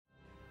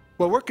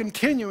Well, we're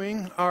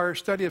continuing our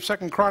study of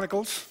 2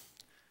 Chronicles,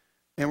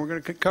 and we're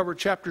going to cover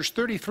chapters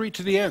 33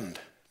 to the end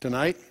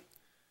tonight.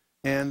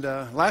 And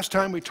last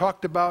time we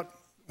talked about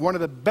one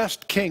of the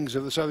best kings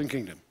of the southern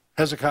kingdom,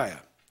 Hezekiah.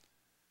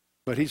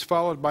 But he's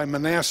followed by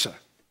Manasseh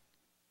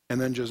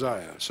and then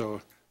Josiah. So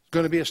it's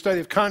going to be a study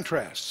of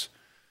contrasts.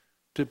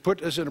 To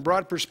put us in a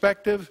broad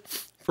perspective,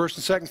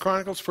 1st and 2nd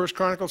Chronicles. 1st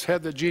Chronicles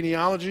had the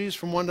genealogies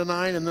from 1 to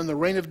 9, and then the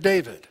reign of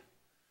David.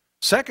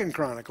 2nd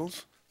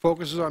Chronicles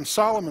focuses on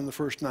Solomon, the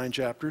first 9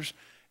 chapters,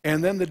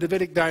 and then the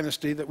Davidic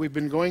dynasty that we've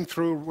been going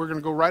through. We're going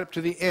to go right up to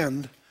the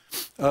end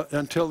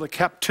until the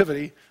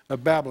captivity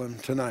of Babylon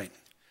tonight,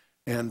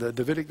 and the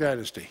Davidic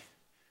dynasty.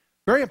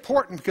 Very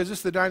important because this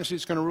is the dynasty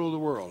that's going to rule the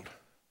world.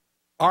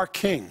 Our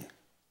king,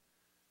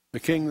 the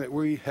king that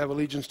we have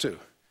allegiance to,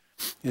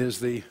 is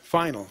the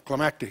final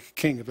climactic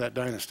king of that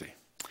dynasty.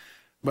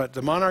 But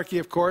the monarchy,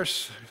 of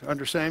course,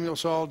 under Samuel,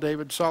 Saul,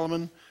 David,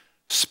 Solomon,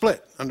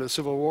 split under the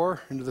Civil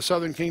War into the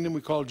southern kingdom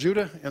we call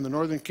Judah, and the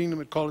northern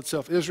kingdom it called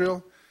itself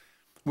Israel,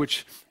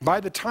 which by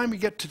the time we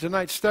get to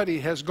tonight's study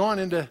has gone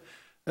into,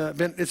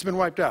 it's been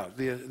wiped out.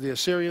 The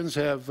Assyrians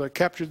have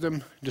captured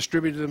them,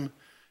 distributed them,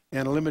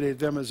 and eliminated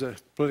them as a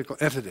political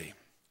entity.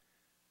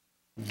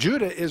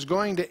 Judah is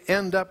going to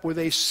end up with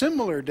a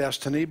similar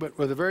destiny, but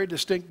with a very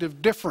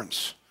distinctive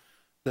difference,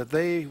 that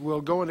they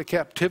will go into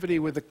captivity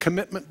with a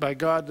commitment by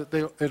God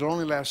that it'll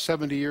only last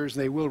 70 years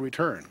and they will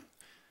return.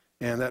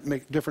 And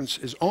that difference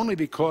is only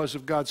because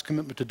of God's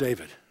commitment to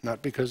David,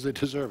 not because they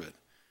deserve it.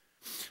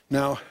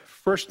 Now,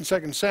 1st and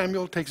 2nd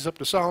Samuel takes us up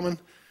to Solomon.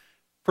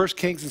 1st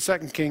Kings and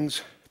 2nd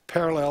Kings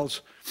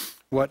parallels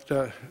what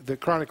the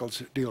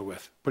Chronicles deal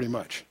with, pretty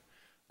much.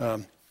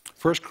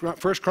 First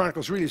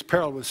Chronicles really is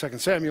parallel with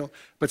 2nd Samuel,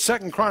 but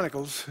 2nd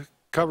Chronicles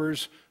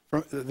covers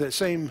from the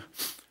same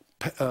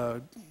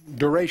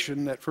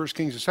duration that 1st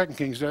Kings and 2nd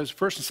Kings does.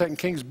 1st and 2nd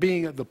Kings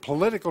being the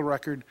political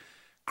record,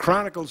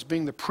 Chronicles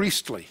being the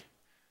priestly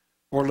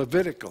or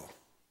Levitical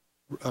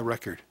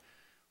record.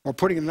 Or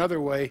putting it another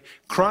way,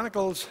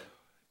 Chronicles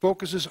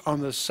focuses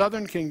on the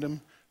southern kingdom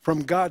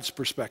from God's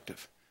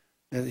perspective.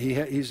 And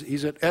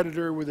he's an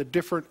editor with a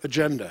different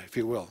agenda, if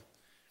you will.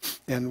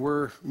 And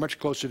we're much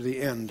closer to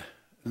the end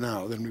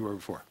now than we were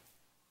before.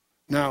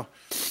 Now,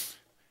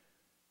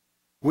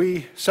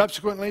 we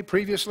subsequently,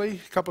 previously,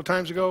 a couple of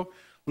times ago,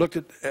 looked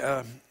at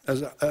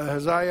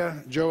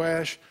Ahaziah,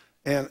 Joash,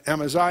 and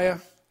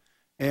Amaziah.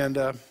 And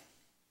there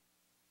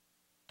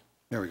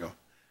we go.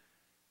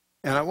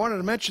 And I wanted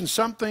to mention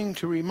something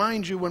to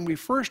remind you when we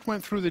first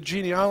went through the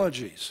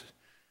genealogies.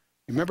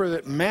 Remember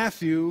that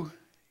Matthew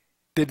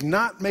did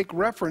not make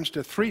reference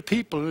to 3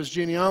 people in his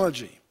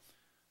genealogy: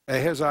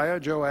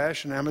 Ahaziah,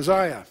 Joash, and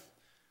Amaziah.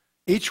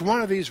 Each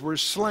one of these were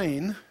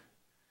slain.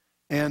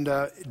 And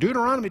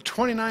Deuteronomy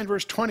 29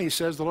 verse 20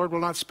 says the Lord will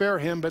not spare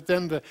him, but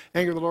then the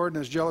anger of the Lord and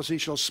his jealousy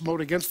shall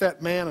smote against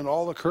that man, and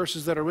all the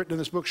curses that are written in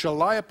this book shall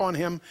lie upon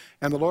him,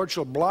 and the Lord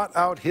shall blot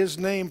out his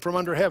name from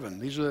under heaven.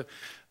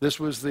 This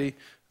was the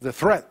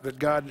threat that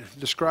God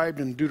described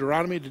in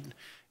Deuteronomy,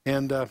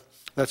 and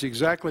that's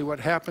exactly what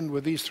happened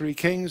with these 3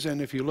 kings.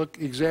 And if you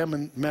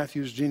examine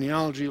Matthew's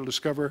genealogy, you'll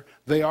discover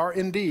they are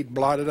indeed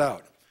blotted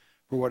out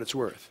for what it's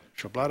worth.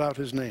 Shall blot out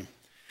his name.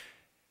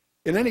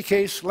 In any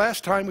case,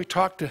 last time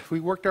we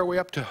worked our way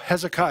up to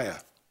Hezekiah.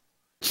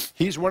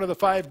 He's one of the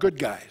 5 good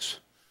guys.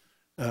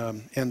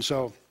 And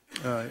so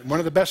one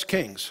of the best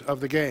kings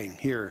of the gang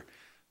here.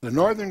 The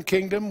northern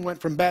kingdom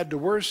went from bad to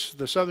worse.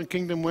 The southern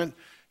kingdom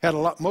had a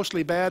lot,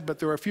 mostly bad, but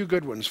there were a few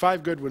good ones,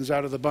 5 good ones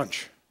out of the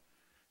bunch.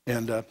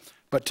 And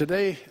but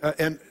today,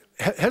 and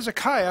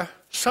Hezekiah,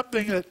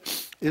 something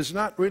that is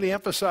not really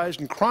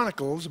emphasized in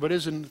Chronicles, but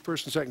is in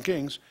 1st and 2nd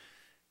Kings,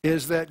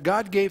 is that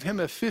God gave him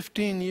a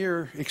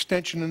 15-year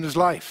extension in his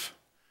life.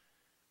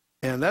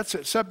 And that's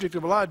a subject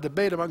of a lot of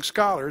debate among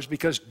scholars,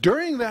 because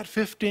during that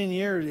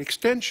 15-year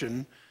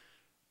extension,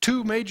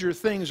 2 major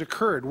things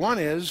occurred. One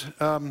is,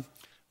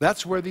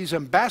 that's where these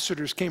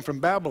ambassadors came from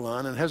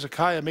Babylon, and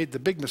Hezekiah made the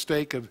big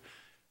mistake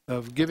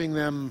of giving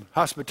them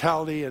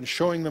hospitality and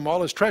showing them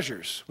all his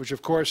treasures, which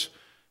of course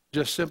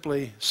just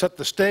simply set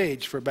the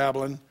stage for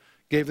Babylon,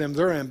 gave them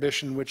their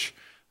ambition, which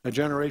a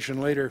generation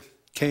later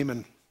came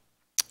and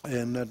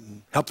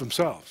helped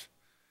themselves.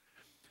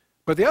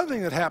 But the other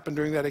thing that happened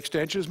during that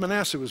extension is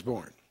Manasseh was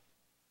born.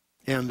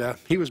 And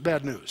he was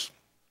bad news.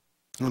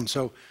 And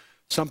so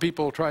some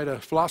people try to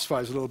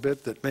philosophize a little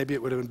bit that maybe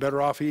it would have been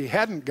better off he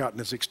hadn't gotten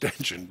his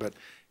extension. But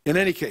in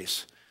any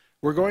case,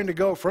 we're going to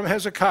go from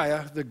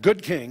Hezekiah, the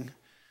good king,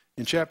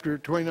 in chapter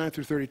 29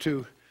 through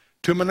 32,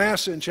 to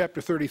Manasseh in chapter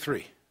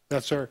 33.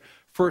 That's our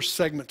first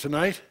segment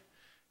tonight.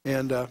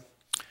 And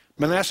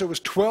Manasseh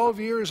was 12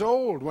 years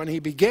old when he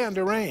began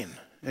to reign.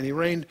 And he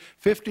reigned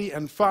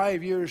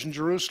 55 years in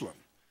Jerusalem.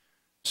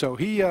 So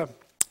he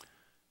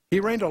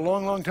reigned a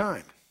long, long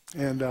time.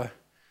 And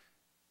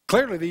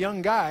clearly the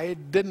young guy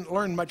didn't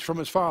learn much from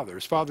his father.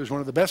 His father's one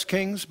of the best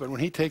kings, but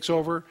when he takes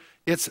over,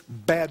 it's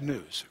bad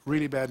news,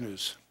 really bad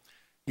news.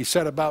 He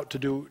set about to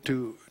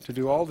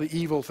do all the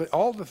evil,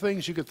 all the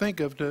things you could think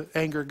of to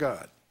anger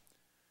God.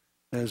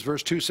 As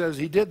verse 2 says,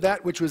 he did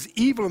that which was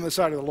evil in the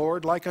sight of the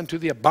Lord, like unto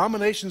the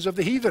abominations of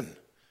the heathen,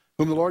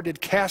 whom the Lord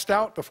did cast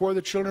out before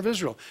the children of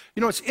Israel.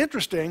 You know, it's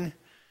interesting.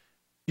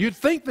 You'd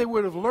think they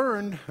would have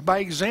learned by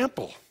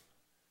example.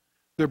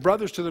 Their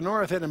brothers to the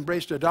north had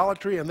embraced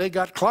idolatry, and they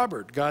got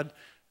clobbered. God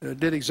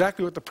did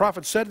exactly what the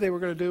prophet said they were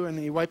going to do, and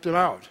he wiped them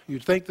out.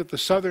 You'd think that the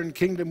southern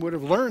kingdom would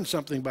have learned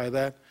something by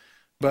that,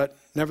 but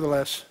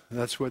nevertheless,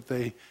 that's what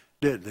they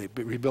did. They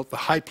rebuilt the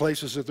high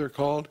places, that they're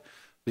called,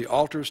 the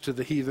altars to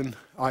the heathen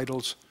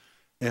idols,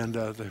 and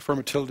the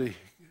fertility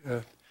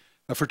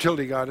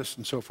goddess,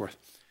 and so forth.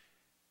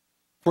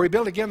 For he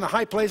built again the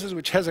high places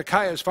which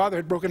Hezekiah his father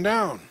had broken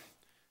down,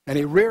 and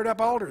he reared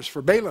up altars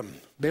for Balaam,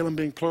 Balaam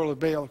being plural of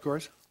Baal, of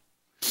course,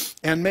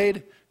 and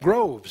made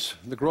groves,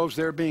 the groves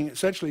there being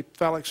essentially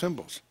phallic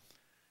symbols,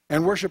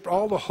 and worshipped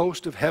all the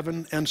host of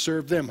heaven and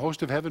served them,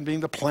 host of heaven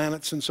being the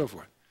planets and so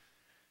forth,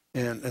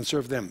 and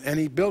served them. And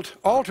he built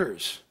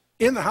altars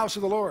in the house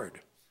of the Lord,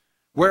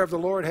 whereof the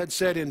Lord had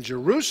said, in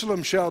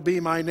Jerusalem shall be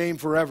my name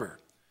forever.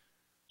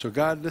 So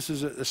God, this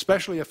is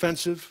especially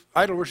offensive.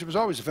 Idol worship is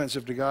always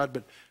offensive to God,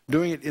 but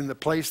doing it in the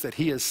place that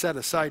he has set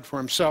aside for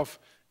himself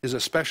is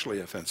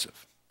especially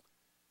offensive.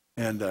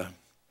 And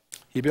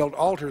he built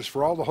altars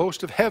for all the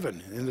host of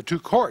heaven in the two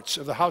courts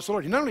of the house of the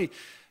Lord. He not only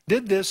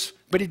did this,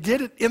 but he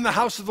did it in the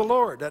house of the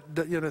Lord.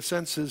 That in a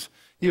sense, is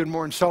even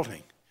more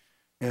insulting.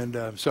 And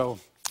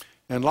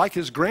and like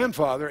his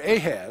grandfather,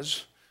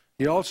 Ahaz,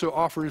 he also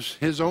offers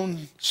his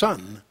own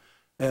son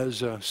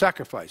as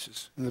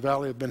sacrifices in the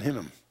valley of Ben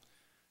Hinnom.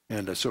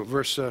 And so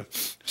verse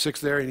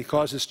 6 there, and he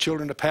caused his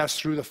children to pass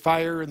through the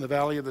fire in the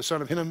valley of the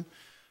son of Hinnom.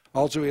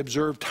 Also he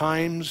observed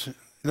times.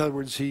 In other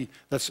words,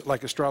 that's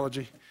like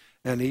astrology.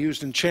 And he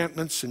used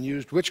enchantments and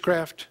used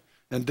witchcraft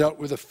and dealt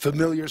with a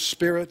familiar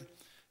spirit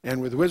and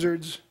with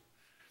wizards.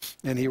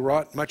 And he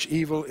wrought much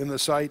evil in the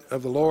sight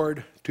of the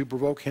Lord to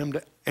provoke him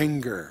to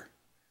anger.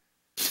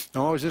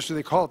 Now, always this,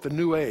 they call it the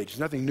New Age.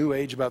 Nothing New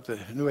Age about the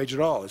New Age at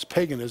all. It's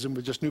paganism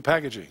with just new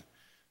packaging.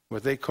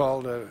 What they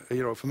called,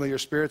 familiar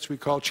spirits, we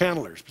call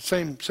channelers.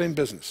 Same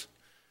business.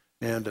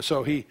 And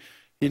so he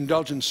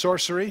indulged in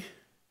sorcery,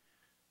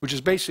 which is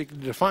basically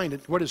defined.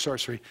 What is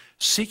sorcery?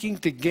 Seeking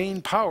to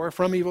gain power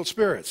from evil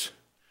spirits.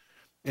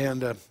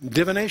 And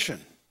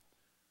divination,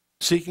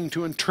 seeking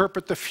to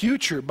interpret the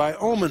future by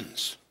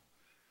omens.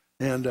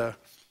 And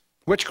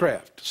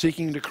witchcraft,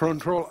 seeking to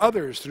control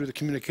others through the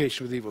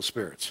communication with evil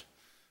spirits.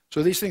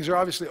 So these things are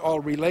obviously all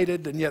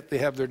related, and yet they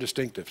have their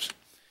distinctives.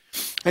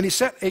 And he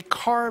set a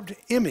carved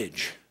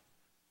image,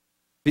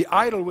 the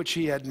idol which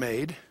he had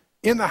made,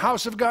 in the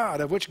house of God,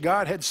 of which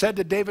God had said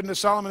to David and to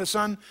Solomon his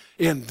son,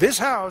 in this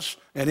house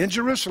and in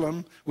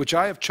Jerusalem, which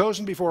I have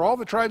chosen before all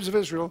the tribes of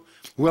Israel,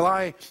 will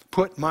I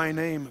put my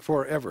name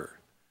forever.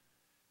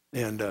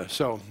 And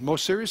so,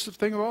 most serious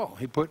thing of all,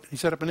 he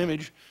set up an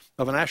image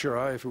of an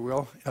Asherah, if you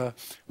will,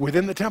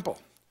 within the temple,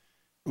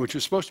 which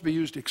was supposed to be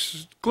used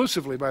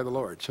exclusively by the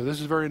Lord. So this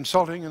is very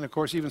insulting, and of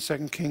course even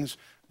 2 Kings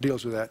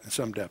deals with that in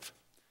some depth.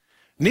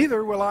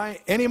 Neither will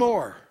I any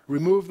more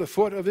remove the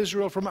foot of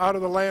Israel from out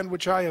of the land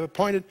which I have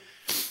appointed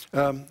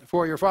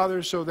for your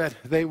fathers, so that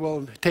they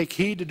will take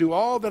heed to do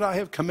all that I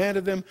have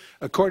commanded them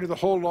according to the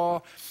whole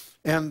law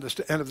and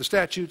of the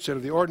statutes and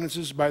of the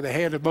ordinances by the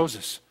hand of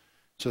Moses.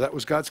 So that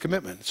was God's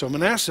commitment. So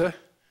Manasseh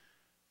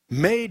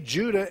made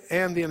Judah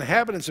and the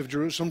inhabitants of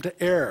Jerusalem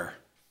to err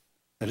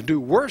and to do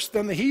worse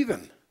than the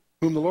heathen,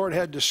 whom the Lord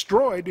had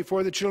destroyed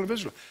before the children of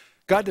Israel.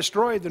 God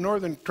destroyed the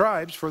northern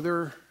tribes for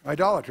their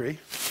idolatry.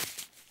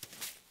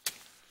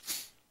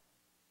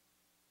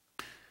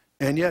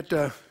 And yet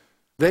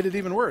they did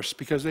even worse,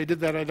 because they did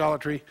that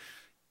idolatry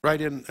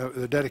right in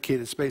the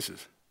dedicated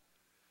spaces.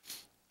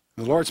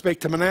 The Lord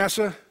spake to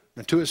Manasseh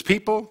and to his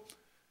people,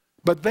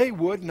 but they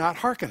would not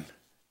hearken.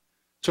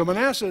 So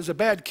Manasseh is a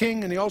bad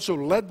king, and he also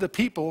led the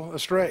people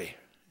astray.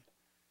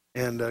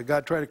 And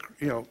God tried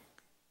to,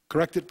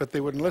 correct it, but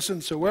they wouldn't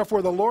listen. So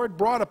wherefore the Lord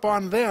brought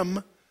upon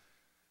them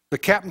the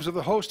captains of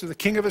the host of the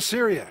king of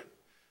Assyria,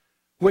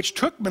 which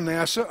took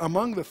Manasseh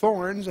among the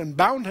thorns and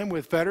bound him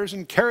with fetters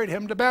and carried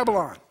him to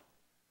Babylon.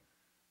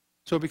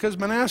 So because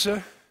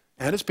Manasseh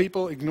and his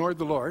people ignored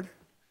the Lord,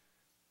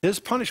 his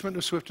punishment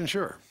was swift and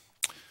sure.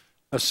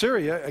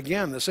 Assyria,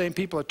 again, the same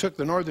people that took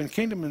the northern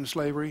kingdom in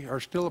slavery, are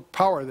still a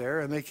power there,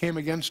 and they came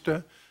against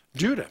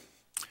Judah.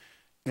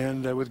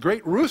 And with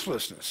great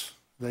ruthlessness,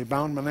 they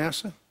bound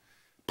Manasseh,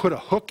 put a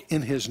hook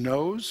in his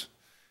nose,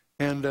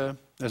 and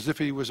as if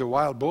he was a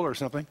wild bull or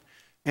something,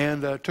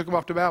 and took him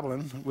off to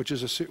Babylon, which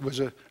was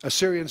a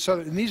Assyrian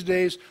southern. In these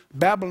days,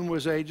 Babylon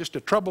was just a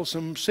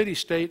troublesome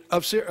city-state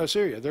of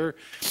Assyria.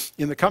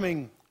 In the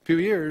coming few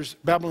years,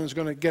 Babylon is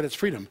going to get its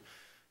freedom.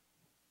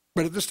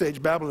 But at this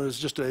stage, Babylon is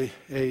just a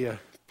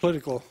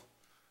political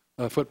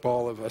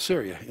football of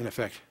Assyria, in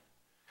effect.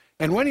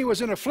 And when he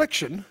was in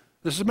affliction,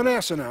 this is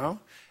Manasseh now,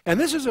 and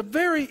this is a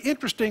very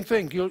interesting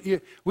thing.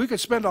 We could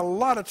spend a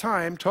lot of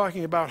time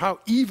talking about how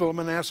evil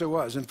Manasseh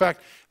was. In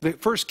fact, the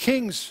 2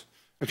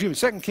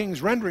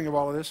 Kings rendering of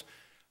all of this,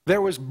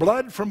 there was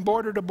blood from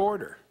border to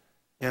border.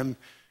 And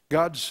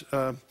God's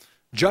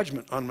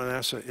judgment on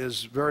Manasseh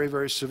is very,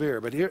 very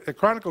severe. But here, the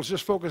Chronicles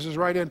just focuses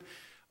right in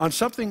on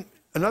something,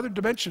 another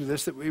dimension of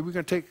this that we're going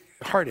to take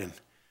heart in.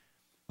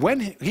 When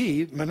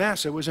he,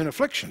 Manasseh, was in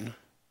affliction,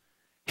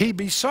 he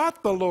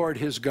besought the Lord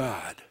his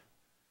God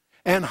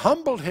and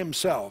humbled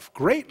himself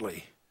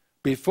greatly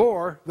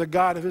before the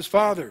God of his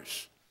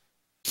fathers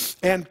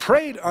and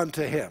prayed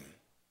unto him.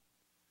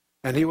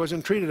 And he was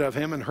entreated of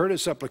him and heard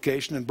his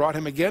supplication and brought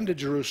him again to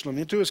Jerusalem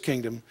into his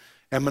kingdom.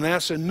 And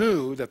Manasseh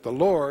knew that the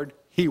Lord,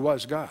 he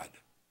was God.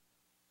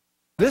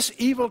 This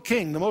evil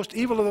king, the most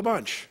evil of the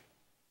bunch,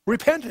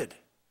 repented.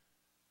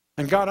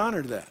 And God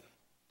honored that.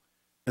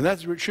 And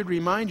that should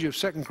remind you of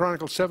 2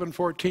 Chronicles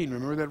 7:14.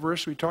 Remember that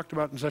verse we talked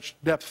about in such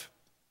depth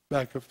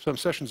back some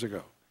sessions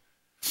ago?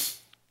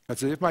 That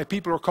says, if my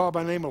people are called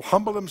by name will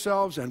humble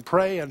themselves and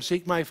pray and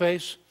seek my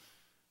face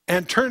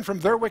and turn from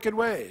their wicked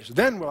ways,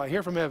 then will I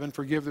hear from heaven,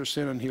 forgive their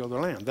sin and heal their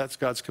land. That's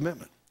God's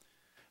commitment.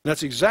 And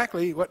that's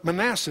exactly what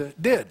Manasseh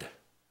did.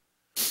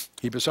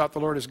 He besought the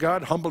Lord his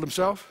God, humbled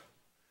himself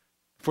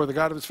before the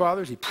God of his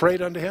fathers. He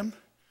prayed unto him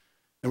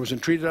and was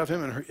entreated of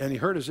him, and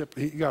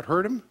God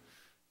heard him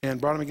and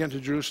brought him again to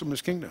Jerusalem,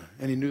 his kingdom.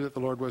 And he knew that the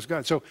Lord was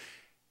God. So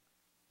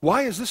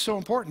why is this so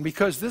important?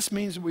 Because this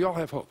means that we all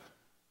have hope.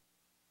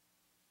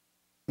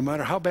 No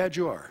matter how bad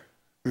you are.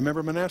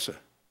 Remember Manasseh.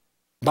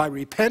 By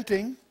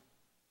repenting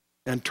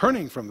and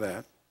turning from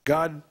that,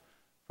 God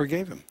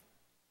forgave him.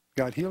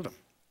 God healed him.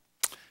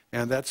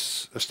 And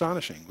that's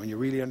astonishing when you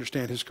really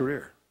understand his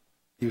career.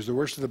 He was the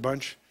worst of the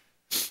bunch.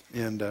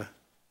 And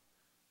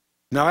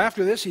now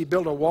after this, he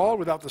built a wall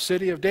without the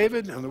city of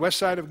David on the west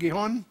side of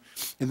Gihon,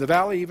 in the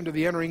valley, even to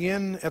the entering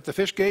in at the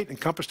fish gate,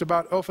 encompassed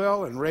about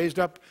Ophel, and raised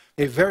up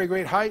a very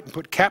great height, and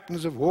put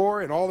captains of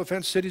war in all the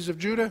fenced cities of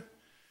Judah.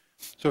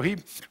 So he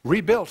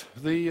rebuilt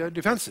the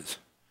defenses,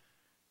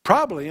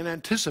 probably in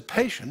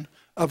anticipation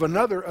of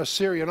another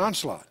Assyrian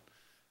onslaught.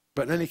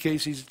 But in any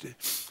case,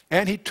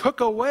 he took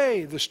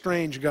away the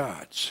strange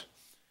gods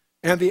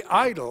and the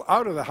idol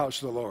out of the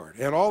house of the Lord,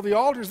 and all the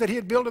altars that he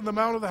had built in the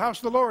mount of the house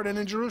of the Lord and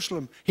in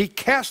Jerusalem. He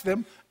cast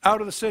them out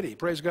of the city.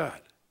 Praise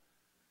God.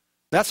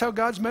 That's how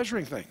God's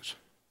measuring things.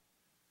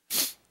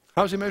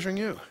 How's he measuring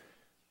you?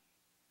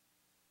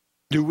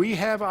 Do we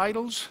have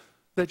idols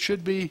that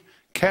should be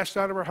cast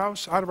out of our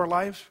house, out of our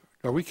life?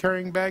 Are we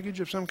carrying baggage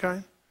of some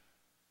kind?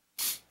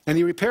 And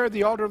he repaired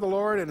the altar of the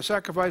Lord and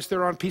sacrificed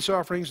thereon peace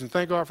offerings and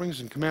thank offerings,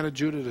 and commanded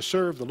Judah to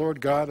serve the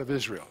Lord God of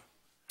Israel.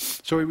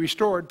 So he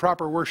restored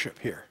proper worship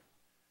here.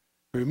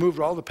 He removed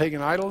all the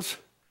pagan idols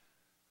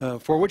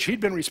for which he'd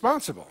been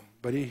responsible,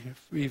 but he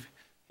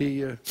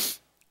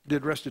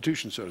did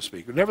restitution, so to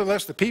speak. But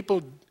nevertheless, the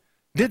people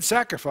did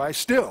sacrifice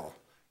still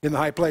in the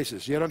high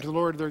places, yet unto the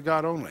Lord their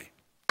God only.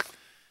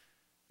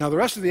 Now the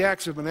rest of the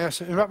acts of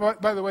Manasseh,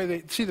 and by the way,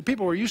 the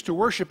people were used to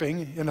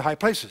worshiping in the high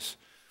places.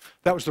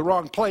 That was the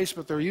wrong place,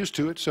 but they're used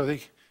to it, so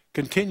they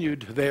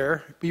continued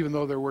there, even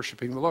though they're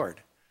worshiping the Lord.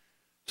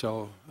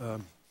 So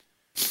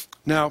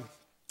now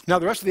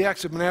the rest of the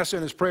acts of Manasseh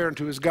and his prayer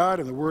unto his God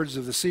and the words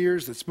of the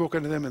seers that spoke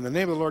unto them in the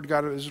name of the Lord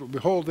God of Israel,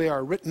 behold, they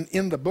are written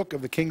in the book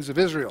of the kings of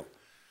Israel.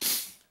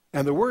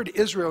 And the word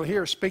Israel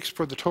here speaks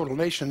for the total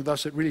nation,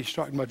 thus it really is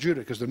talking about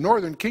Judah, because the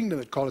northern kingdom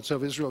that called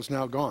itself Israel is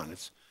now gone.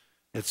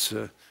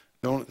 The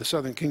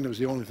southern kingdom is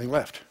the only thing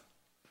left.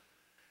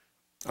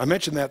 I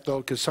mention that, though,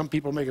 because some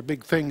people make a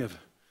big thing of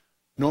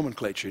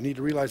nomenclature. You need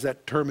to realize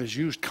that term is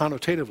used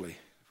connotatively,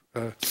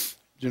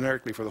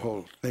 generically for the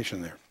whole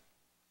nation there.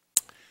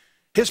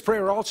 His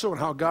prayer also, and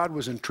how God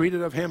was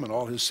entreated of him, and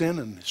all his sin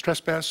and his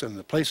trespass, and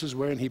the places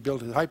wherein he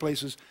built his high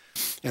places,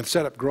 and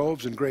set up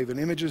groves and graven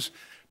images,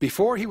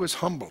 before he was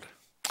humbled.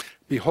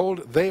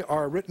 Behold, they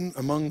are written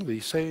among the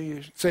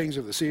sayings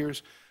of the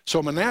seers.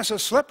 So Manasseh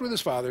slept with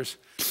his fathers,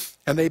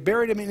 and they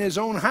buried him in his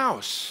own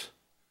house.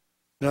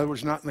 In other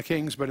words, not in the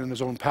king's, but in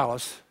his own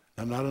palace,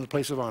 and not in a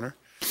place of honor.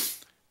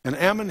 And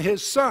Ammon,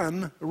 his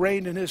son,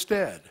 reigned in his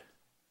stead.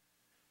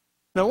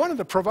 Now, one of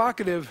the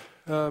provocative,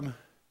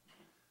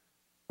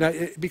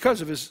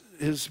 because of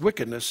his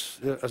wickedness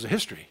as a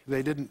history,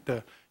 he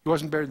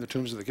wasn't buried in the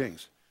tombs of the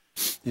kings,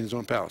 in his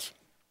own palace.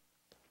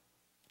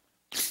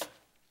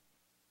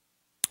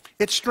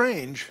 It's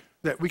strange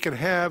that we can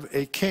have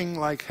a king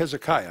like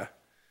Hezekiah,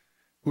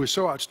 who is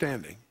so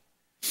outstanding,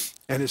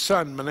 and his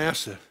son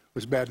Manasseh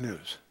was bad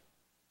news.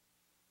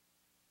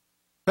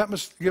 That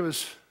must give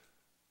us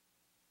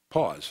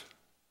pause.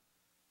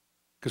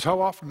 Because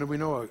how often do we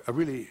know a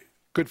really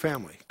good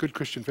family, good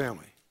Christian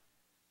family,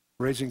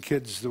 raising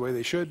kids the way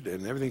they should,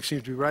 and everything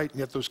seems to be right, and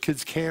yet those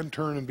kids can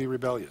turn and be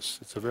rebellious.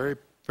 It's a very,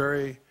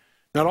 very,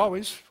 not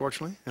always,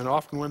 fortunately, and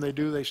often when they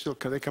do,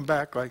 they come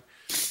back.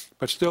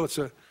 But still,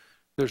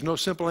 there's no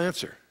simple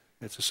answer.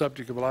 It's a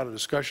subject of a lot of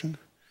discussion,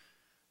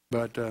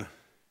 but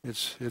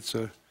it's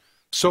a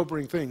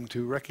sobering thing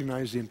to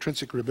recognize the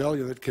intrinsic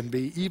rebellion that can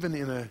be even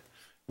in a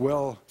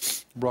well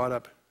brought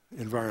up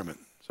environment,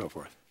 so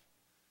forth.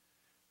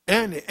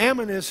 And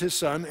Ammon is his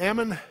son.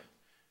 Ammon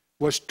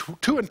was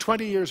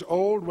 22 years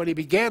old when he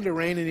began to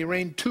reign, and he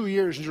reigned 2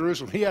 years in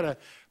Jerusalem. He had a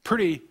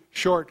pretty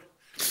short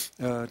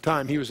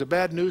time. He was a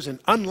bad news, and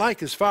unlike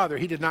his father,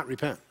 he did not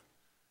repent.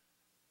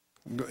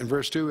 in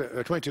verse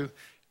 22,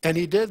 and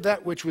he did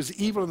that which was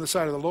evil in the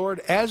sight of the Lord,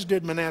 as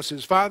did Manasseh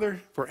his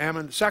father, for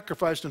Ammon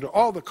sacrificed unto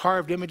all the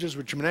carved images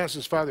which Manasseh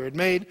his father had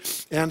made,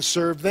 and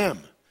served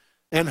them,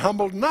 and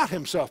humbled not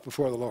himself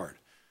before the Lord,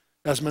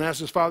 as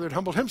Manasseh's father had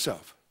humbled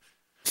himself.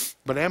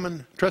 But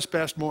Ammon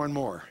trespassed more and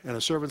more, and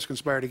his servants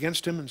conspired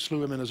against him and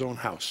slew him in his own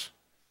house.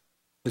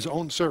 His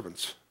own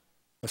servants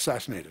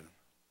assassinated him.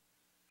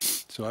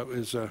 So it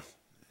was,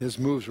 his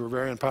moves were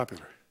very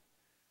unpopular.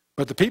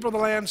 But the people of the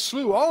land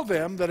slew all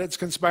them that had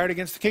conspired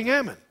against the king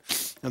Ammon.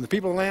 And the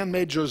people of the land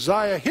made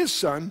Josiah his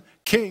son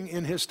king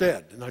in his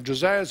stead. Now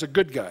Josiah is a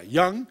good guy,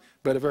 young,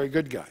 but a very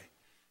good guy.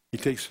 He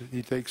takes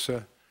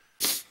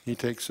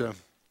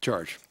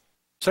charge.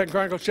 2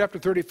 Chronicles chapter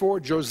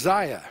 34,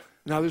 Josiah.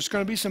 Now, there's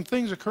going to be some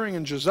things occurring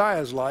in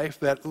Josiah's life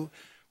that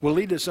will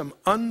lead to some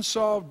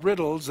unsolved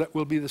riddles that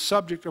will be the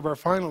subject of our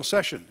final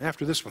session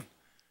after this one.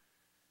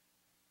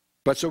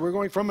 But so we're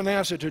going from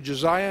Manasseh to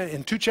Josiah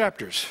in 2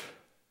 chapters.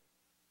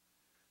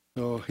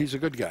 So he's a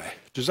good guy.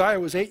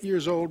 Josiah was 8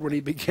 years old when he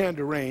began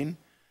to reign,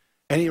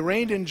 and he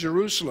reigned in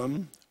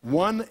Jerusalem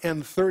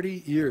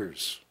 31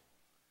 years.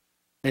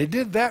 And he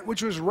did that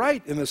which was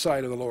right in the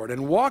sight of the Lord,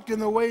 and walked in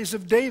the ways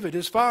of David,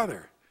 his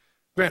father.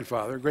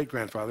 Grandfather,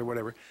 great-grandfather,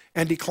 whatever,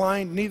 and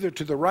declined neither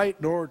to the right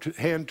nor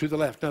hand to the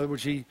left. In other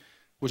words, he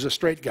was a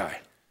straight guy.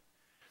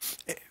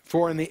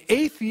 For in the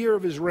 8th year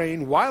of his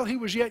reign, while he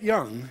was yet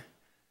young,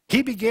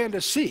 he began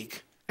to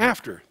seek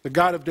after the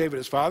God of David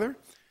his father.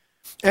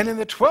 And in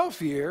the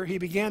 12th year, he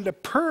began to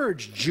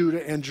purge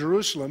Judah and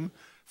Jerusalem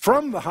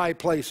from the high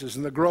places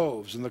and the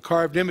groves and the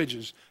carved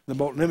images and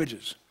the molten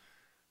images.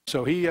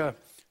 So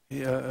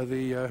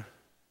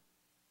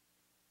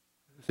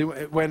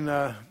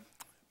when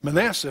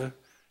Manasseh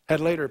had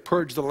later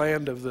purged the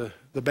land of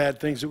the bad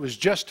things, it was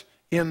just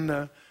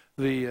in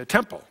the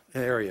temple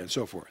area and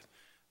so forth.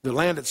 The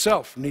land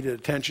itself needed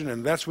attention,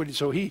 and that's what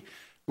Josiah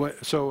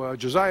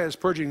is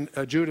purging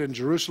Judah and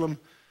Jerusalem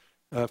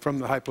from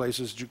the high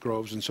places,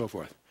 groves, and so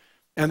forth.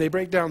 And they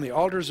break down the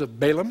altars of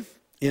Balaam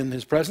in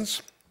his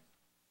presence,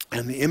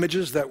 and the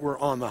images that were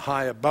on the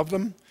high above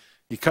them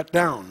he cut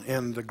down,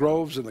 and the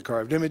groves and the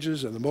carved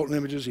images and the molten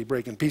images he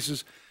brake in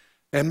pieces,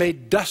 and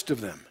made dust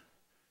of them,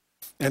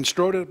 and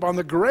strode it upon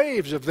the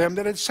graves of them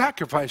that had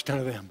sacrificed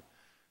unto them.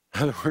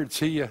 In other words,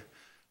 he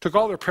took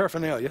all their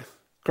paraphernalia,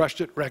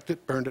 crushed it, wrecked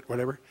it, burned it,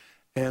 whatever,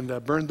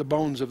 and burned the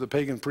bones of the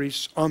pagan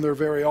priests on their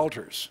very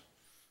altars.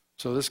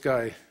 So this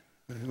guy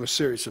was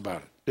serious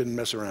about it, didn't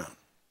mess around.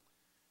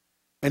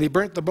 And he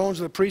burnt the bones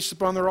of the priests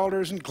upon their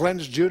altars and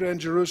cleansed Judah and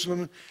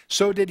Jerusalem.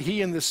 So did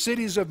he in the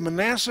cities of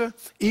Manasseh,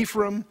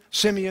 Ephraim,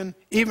 Simeon,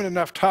 even in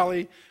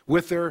Naphtali,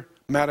 with their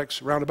mattocks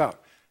round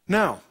about.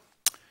 Now,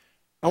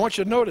 I want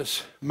you to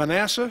notice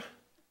Manasseh,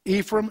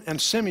 Ephraim,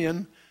 and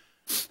Simeon,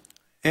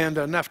 and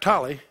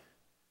Naphtali.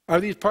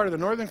 Are these part of the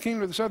northern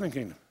kingdom or the southern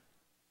kingdom?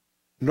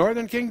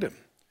 Northern kingdom.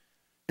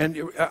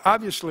 And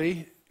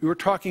obviously, we're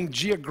talking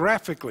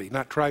geographically,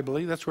 not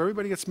tribally. That's where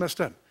everybody gets messed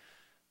up.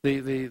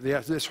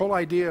 This whole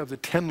idea of the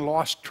 10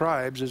 lost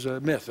tribes is a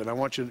myth, and I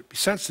want you to be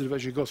sensitive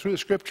as you go through the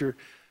scripture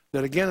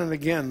that again and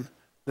again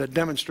that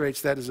demonstrates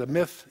that is a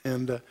myth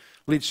and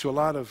leads to a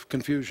lot of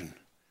confusion.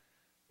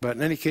 But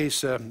in any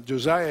case,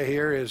 Josiah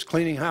here is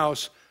cleaning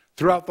house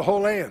throughout the whole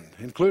land,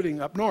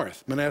 including up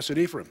north, Manasseh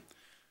and Ephraim,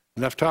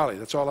 Naphtali,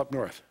 that's all up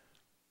north.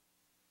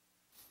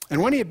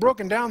 And when he had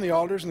broken down the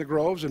altars and the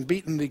groves and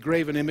beaten the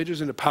graven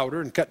images into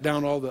powder and cut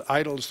down all the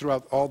idols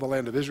throughout all the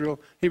land of Israel,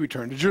 he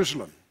returned to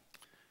Jerusalem.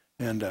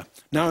 And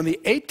now in the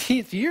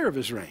 18th year of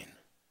his reign,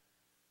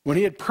 when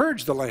he had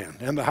purged the land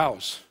and the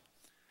house,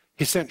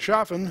 he sent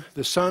Shaphan,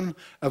 the son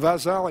of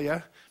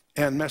Azaliah,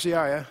 and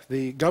Messiah,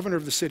 the governor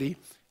of the city,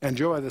 and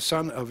Joah, the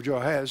son of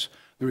Joahaz,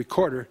 the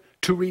recorder,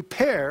 to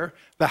repair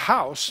the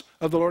house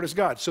of the Lord his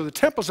God. So the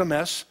temple's a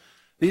mess.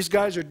 These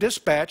guys are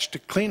dispatched to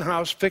clean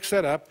house, fix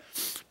that up,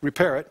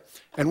 repair it.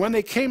 And when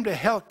they came to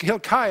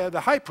Hilkiah,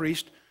 the high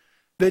priest,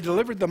 they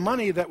delivered the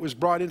money that was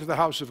brought into the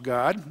house of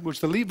God, which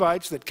the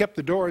Levites that kept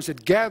the doors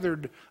had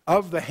gathered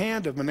of the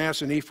hand of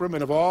Manasseh and Ephraim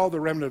and of all the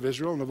remnant of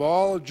Israel and of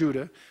all of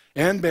Judah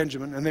and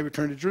Benjamin, and they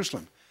returned to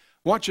Jerusalem.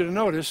 I want you to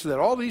notice that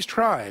all these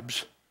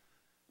tribes,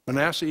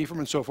 Manasseh, Ephraim,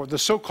 and so forth, the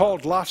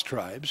so-called lost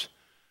tribes,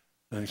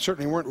 they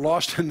certainly weren't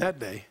lost in that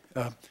day,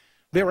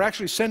 they were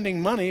actually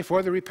sending money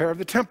for the repair of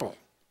the temple.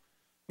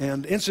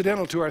 And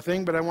incidental to our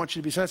thing, but I want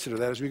you to be sensitive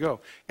to that as we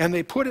go. And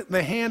they put it in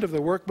the hand of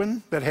the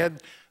workman that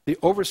had the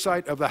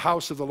oversight of the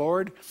house of the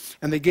Lord,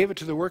 and they gave it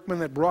to the workmen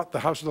that brought the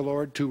house of the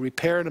Lord to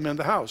repair and amend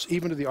the house,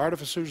 even to the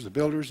artificers, the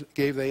builders,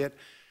 gave they it,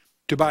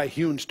 to buy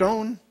hewn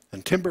stone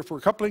and timber for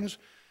couplings,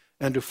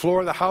 and to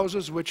floor the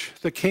houses which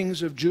the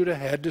kings of Judah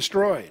had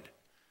destroyed.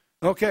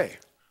 Okay,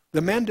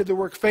 the men did the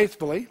work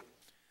faithfully,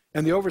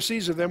 and the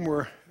overseers of them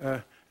were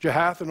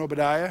Jahath and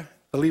Obadiah,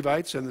 the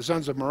Levites, and the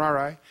sons of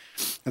Merari,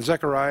 and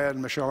Zechariah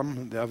and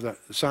Meshullam, of the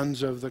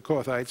sons of the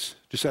Kohathites,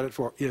 to set it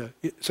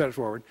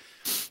forward,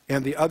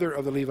 and the other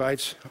of the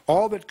Levites,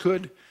 all that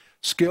could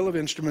skill of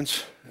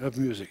instruments of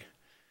music.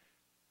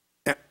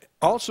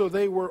 Also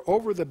they were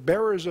over the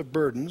bearers of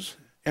burdens,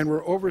 and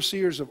were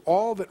overseers of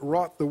all that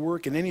wrought the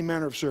work in any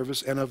manner of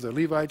service, and of the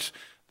Levites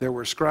there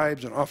were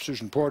scribes and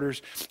officers and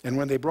porters. And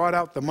when they brought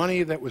out the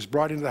money that was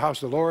brought into the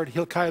house of the Lord,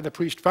 Hilkiah the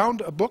priest found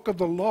a book of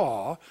the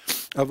law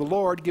of the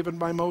Lord given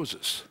by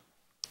Moses.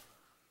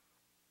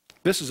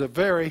 This is a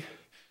very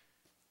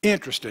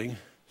interesting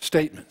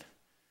statement.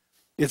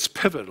 It's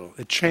pivotal.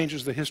 It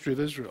changes the history of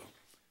Israel.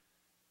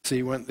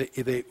 See, when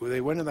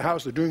they went in the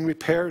house, they're doing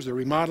repairs, they're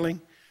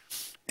remodeling,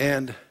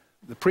 and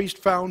the priest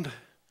found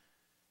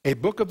a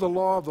book of the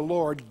law of the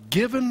Lord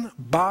given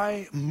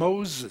by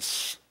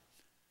Moses.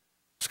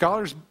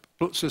 Scholars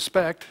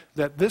suspect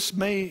that this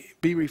may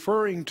be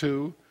referring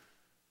to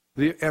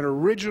an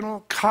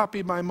original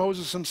copy by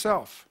Moses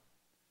himself.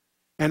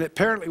 And it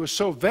apparently was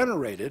so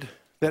venerated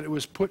that it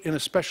was put in a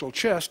special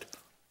chest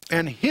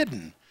and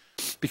hidden,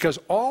 because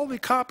all the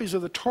copies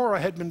of the Torah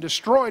had been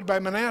destroyed by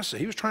Manasseh.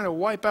 He was trying to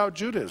wipe out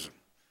Judaism.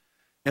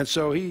 And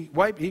so he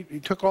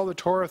took all the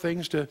Torah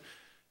things and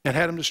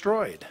had them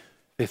destroyed.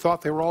 They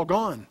thought they were all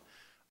gone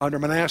under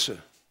Manasseh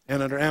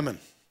and under Ammon.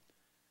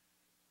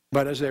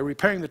 But as they're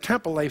repairing the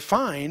temple, they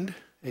find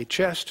a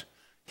chest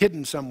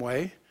hidden some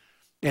way,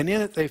 and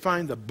in it they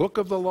find the book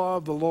of the law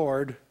of the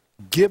Lord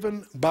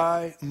given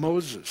by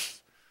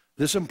Moses.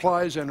 This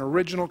implies an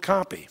original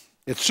copy.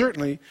 It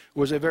certainly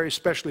was a very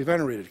specially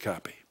venerated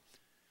copy.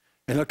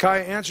 And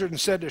Hilkiah answered and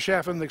said to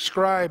Shaphan the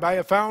scribe, I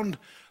have found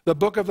the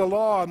book of the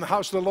law in the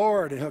house of the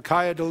Lord. And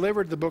Hilkiah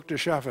delivered the book to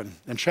Shaphan.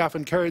 And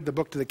Shaphan carried the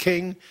book to the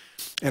king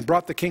and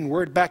brought the king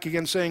word back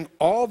again, saying,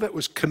 all that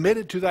was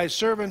committed to thy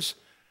servants,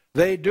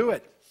 they do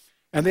it.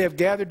 And they have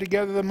gathered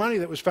together the money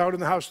that was found in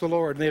the house of the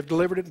Lord, and they have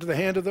delivered it into the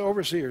hand of the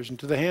overseers and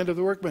to the hand of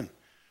the workmen.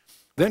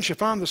 Then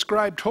Shaphan the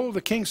scribe told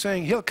the king,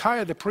 saying,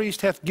 Hilkiah the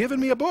priest hath given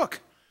me a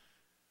book.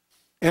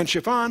 And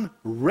Shaphan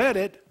read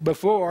it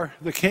before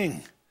the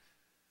king.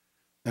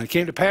 And it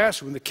came to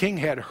pass, when the king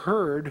had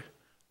heard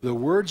the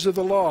words of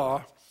the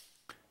law,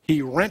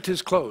 he rent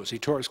his clothes, he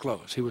tore his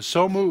clothes. He was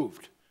so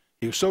moved,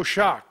 he was so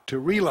shocked to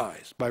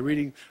realize by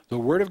reading the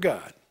word of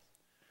God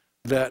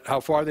that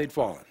how far they'd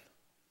fallen.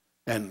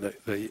 And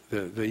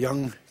the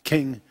young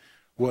king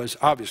was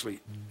obviously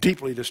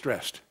deeply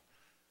distressed.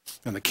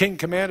 And the king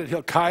commanded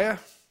Hilkiah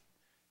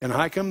and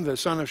Ahikam, the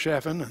son of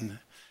Shaphan, and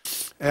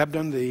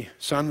Abdon, the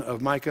son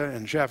of Micah,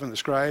 and Shaphan the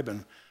scribe,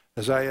 and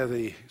Isaiah,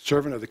 the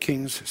servant of the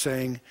kings,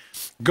 saying,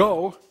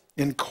 go,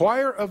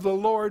 inquire of the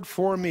Lord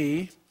for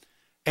me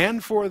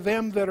and for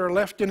them that are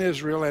left in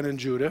Israel and in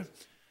Judah,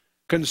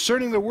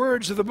 concerning the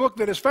words of the book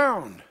that is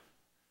found.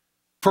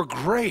 For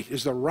great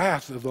is the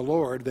wrath of the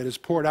Lord that is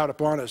poured out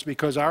upon us,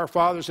 because our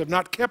fathers have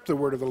not kept the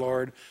word of the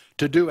Lord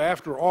to do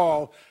after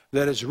all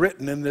that is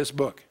written in this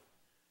book.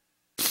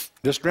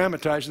 This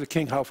dramatizes the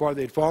king how far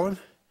they'd fallen,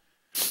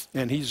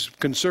 and he's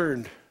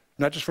concerned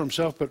not just for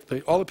himself,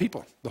 but all the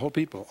people, the whole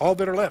people, all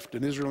that are left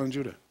in Israel and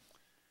Judah.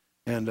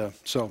 And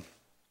so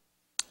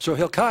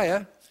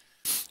Hilkiah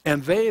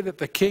and they that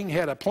the king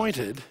had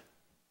appointed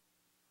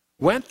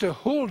went to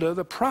Huldah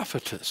the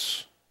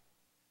prophetess.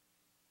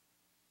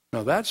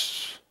 Now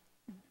that's,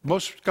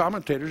 most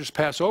commentators just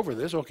pass over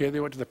this. Okay, they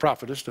went to the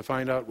prophetess to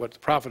find out what the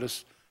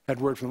prophetess had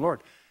word from the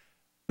Lord.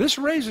 This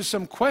raises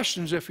some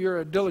questions if you're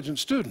a diligent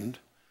student.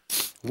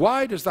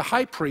 Why does the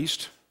high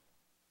priest,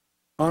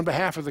 on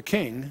behalf of the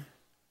king,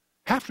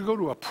 have to go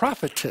to a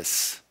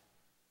prophetess?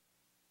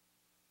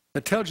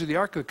 That tells you the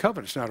Ark of the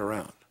Covenant's not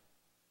around.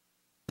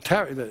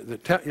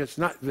 It's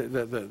not,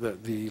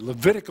 the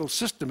Levitical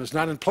system is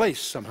not in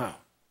place somehow.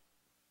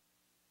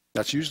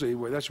 That's usually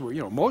where,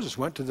 Moses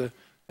went to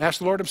ask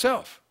the Lord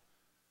himself.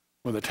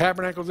 When the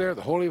tabernacle's there,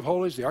 the Holy of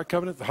Holies, the Ark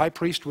Covenant, the high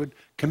priest would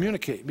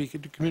communicate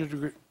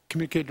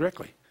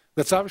directly.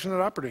 That's obviously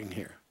not operating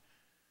here.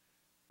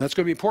 That's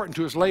going to be important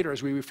to us later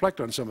as we reflect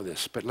on some of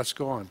this, but let's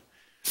go on.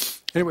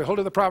 Anyway,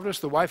 Huldah the prophetess,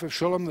 the wife of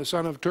Shullam, the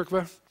son of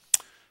Tikveth,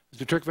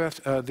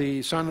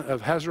 the son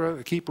of Hazarah,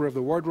 the keeper of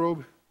the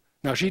wardrobe.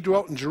 Now she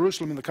dwelt in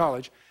Jerusalem in the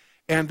college,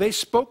 and they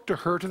spoke to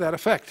her to that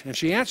effect. And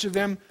she answered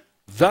them,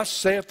 thus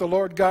saith the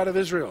Lord God of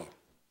Israel.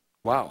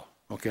 Wow,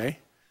 okay.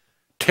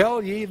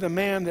 Tell ye the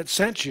man that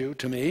sent you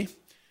to me,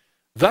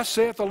 thus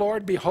saith the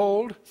Lord,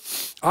 behold,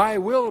 I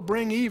will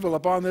bring evil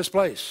upon this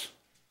place.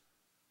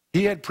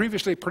 He had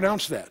previously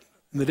pronounced that.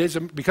 In the days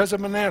of, because of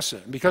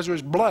Manasseh, and because there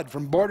was blood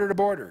from border to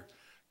border,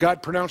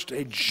 God pronounced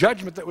a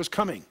judgment that was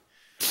coming.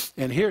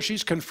 And here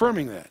she's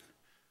confirming that.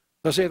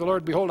 Thus saith the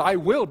Lord, behold, I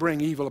will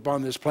bring evil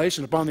upon this place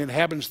and upon the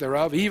inhabitants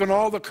thereof, even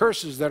all the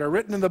curses that are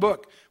written in the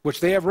book,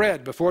 which they have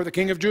read before the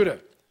king of Judah,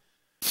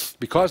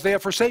 because they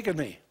have forsaken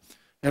me,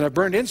 and have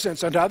burned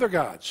incense unto other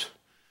gods,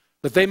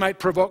 that they might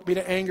provoke me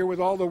to anger with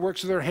all the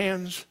works of their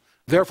hands.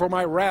 Therefore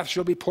my wrath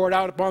shall be poured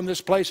out upon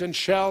this place, and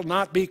shall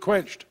not be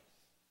quenched.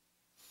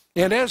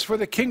 And as for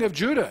the king of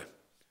Judah,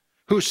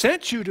 who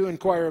sent you to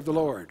inquire of the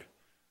Lord,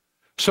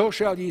 so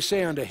shall ye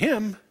say unto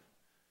him,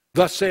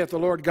 thus saith the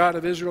Lord God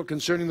of Israel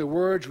concerning the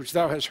words which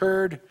thou hast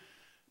heard,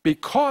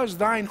 because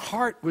thine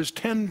heart was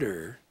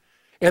tender,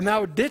 and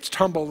thou didst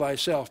humble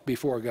thyself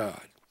before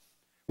God,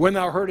 when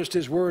thou heardest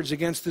his words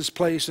against this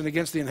place and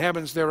against the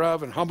inhabitants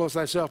thereof, and humblest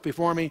thyself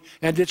before me,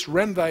 and didst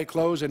rend thy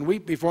clothes and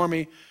weep before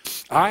me,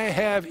 I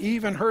have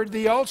even heard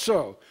thee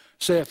also,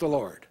 saith the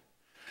Lord.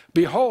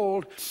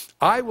 Behold,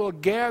 I will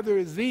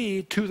gather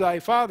thee to thy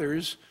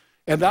fathers,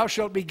 and thou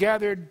shalt be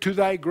gathered to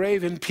thy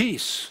grave in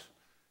peace.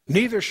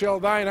 Neither shall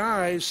thine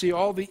eyes see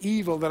all the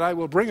evil that I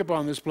will bring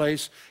upon this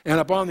place,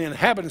 and upon the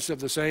inhabitants of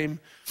the same.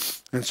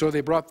 And so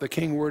they brought the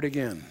king word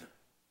again.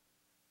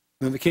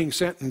 Then the king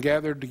sent and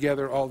gathered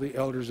together all the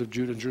elders of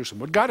Judah and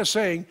Jerusalem. What God is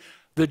saying,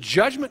 the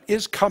judgment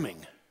is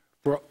coming,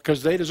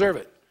 because they deserve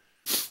it.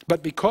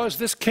 But because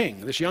this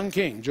king, this young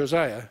king,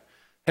 Josiah,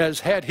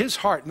 has had his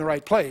heart in the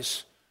right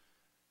place,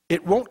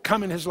 it won't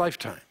come in his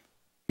lifetime.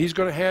 He's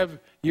going to have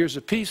years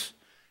of peace.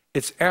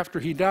 It's after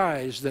he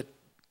dies that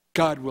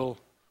God will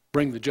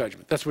bring the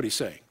judgment. That's what he's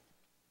saying.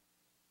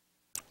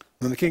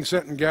 Then the king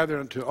sent and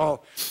gathered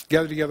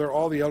together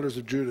all the elders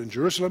of Judah and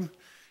Jerusalem.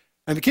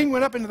 And the king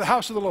went up into the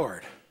house of the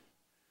Lord.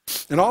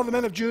 And all the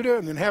men of Judah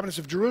and the inhabitants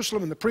of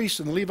Jerusalem and the priests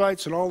and the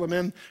Levites and all the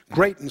men,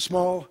 great and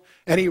small,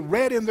 and he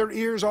read in their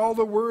ears all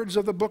the words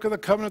of the book of the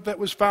covenant that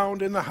was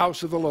found in the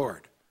house of the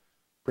Lord.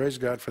 Praise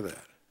God for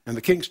that. And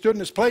the king stood in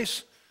his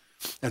place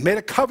and made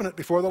a covenant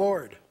before the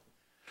Lord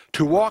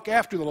to walk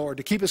after the Lord,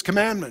 to keep his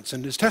commandments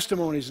and his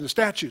testimonies and his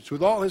statutes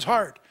with all his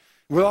heart,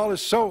 with all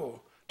his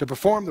soul, to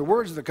perform the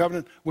words of the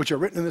covenant which are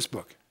written in this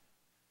book.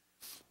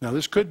 Now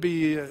this could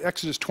be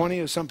Exodus 20,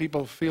 as some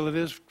people feel it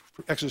is,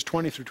 Exodus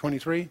 20 through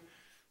 23.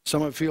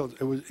 Some feel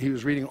he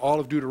was reading all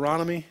of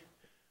Deuteronomy.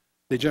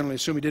 They generally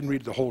assume he didn't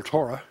read the whole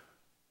Torah,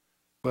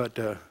 but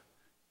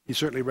he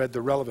certainly read the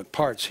relevant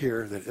parts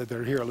here that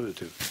are here alluded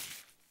to.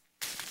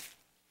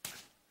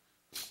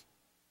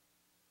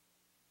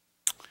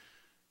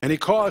 And he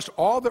caused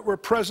all that were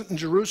present in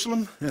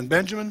Jerusalem and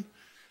Benjamin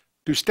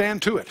to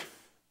stand to it.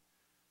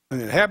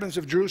 And the inhabitants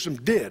of Jerusalem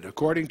did,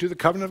 according to the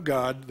covenant of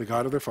God, the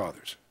God of their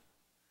fathers.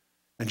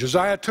 And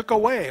Josiah took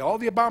away all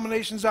the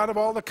abominations out of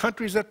all the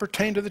countries that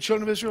pertained to the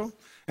children of Israel,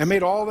 and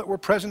made all that were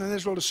present in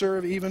Israel to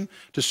serve, even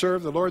to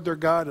serve the Lord their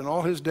God. And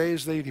all his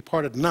days they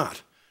departed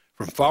not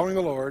from following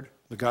the Lord,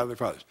 the God of their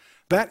fathers.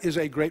 That is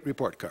a great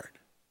report card.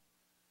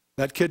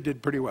 That kid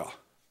did pretty well.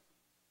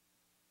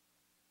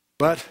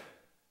 But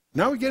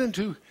now we get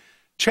into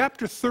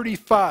chapter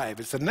 35.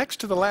 It's the next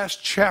to the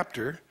last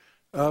chapter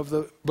of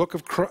the book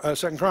of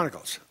 2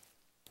 Chronicles.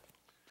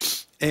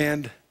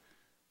 And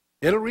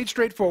it'll read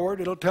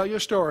straightforward. It'll tell you a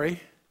story.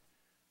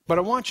 But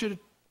I want you to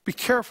be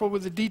careful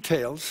with the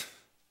details,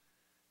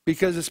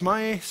 because it's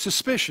my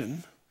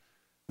suspicion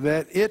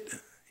that it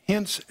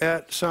hints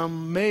at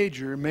some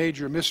major,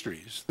 major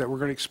mysteries that we're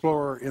going to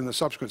explore in the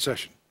subsequent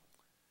session.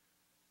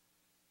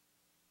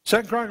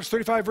 2 Chronicles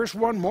 35, verse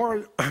 1,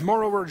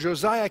 Moreover,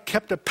 Josiah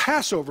kept a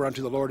Passover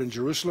unto the Lord in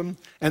Jerusalem,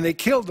 and they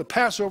killed the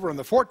Passover on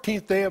the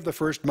 14th day of the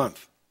first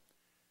month,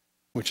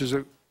 which is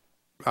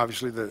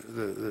obviously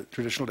the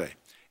traditional day.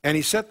 And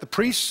he set the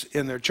priests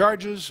in their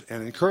charges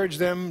and encouraged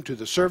them to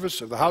the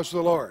service of the house of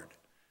the Lord.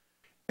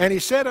 And he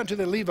said unto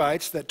the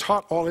Levites that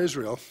taught all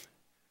Israel,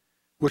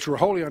 which were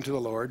holy unto the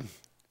Lord,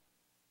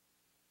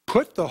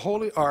 Put the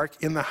holy ark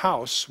in the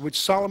house which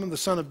Solomon the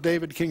son of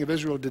David, king of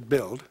Israel, did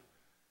build.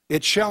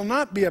 It shall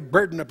not be a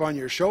burden upon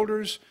your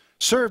shoulders.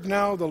 Serve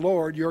now the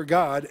Lord your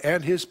God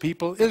and his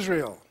people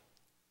Israel.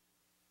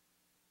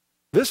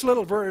 This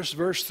little verse,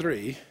 verse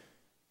 3,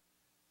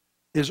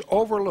 is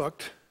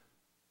overlooked,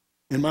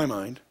 in my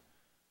mind,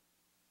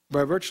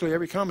 by virtually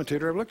every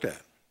commentator I've looked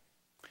at.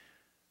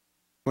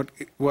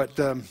 What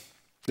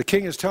the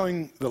king is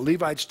telling the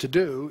Levites to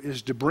do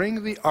is to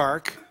bring the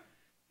ark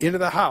into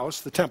the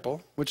house, the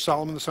temple, which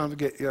Solomon the son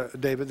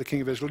of David, the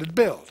king of Israel, did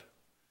build.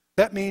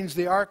 That means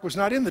the ark was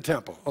not in the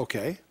temple.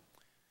 Okay.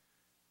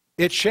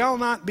 It shall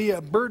not be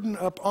a burden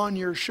upon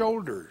your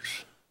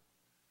shoulders.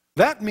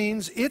 That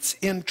means it's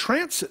in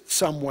transit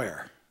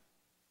somewhere.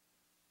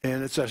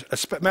 And it's a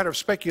matter of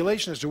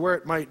speculation as to where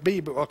it might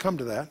be, but I'll come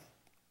to that.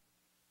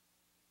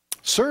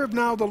 Serve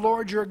now the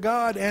Lord your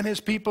God and his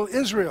people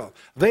Israel.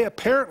 They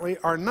apparently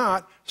are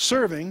not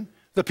serving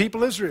the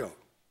people Israel.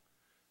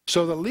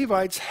 So the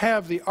Levites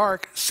have the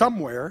ark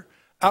somewhere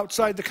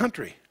outside the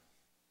country.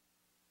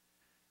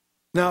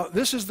 Now,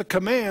 this is the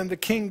command the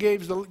king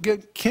gives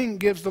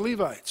the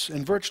Levites.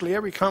 And virtually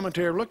every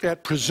commentary I've looked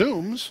at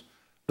presumes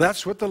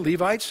that's what the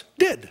Levites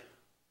did.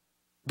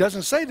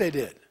 Doesn't say they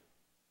did.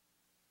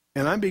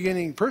 And I'm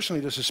beginning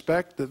personally to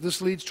suspect that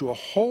this leads to a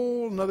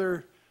whole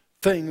other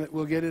thing that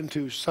we'll get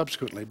into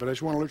subsequently, but I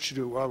just want to alert you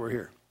to it while we're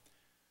here.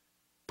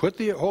 Put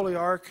the holy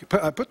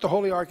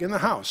ark in the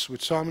house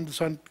which Solomon the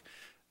son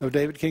of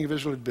David, king of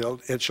Israel, did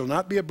build. It shall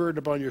not be a burden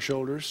upon your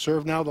shoulders.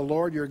 Serve now the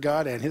Lord your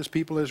God and his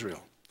people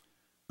Israel.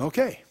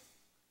 Okay.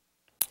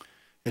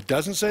 It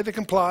doesn't say they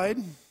complied.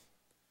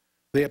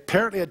 They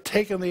apparently had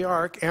taken the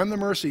ark and the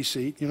mercy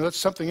seat. You know, that's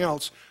something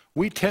else.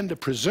 We tend to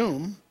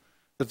presume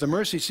that the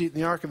mercy seat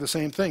and the ark are the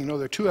same thing. No,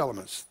 they're two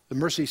elements. The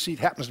mercy seat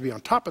happens to be on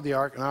top of the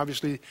ark, and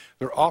obviously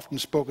they're often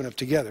spoken of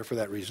together for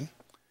that reason.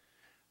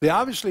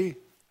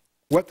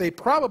 What they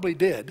probably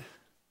did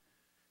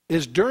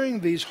is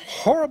during these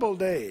horrible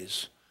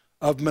days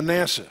of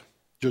Manasseh,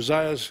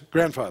 Josiah's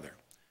grandfather,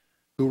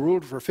 who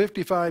ruled for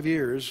 55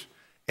 years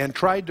and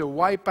tried to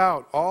wipe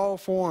out all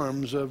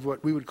forms of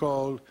what we would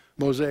call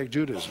Mosaic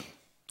Judaism.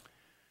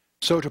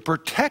 So to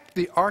protect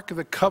the Ark of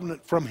the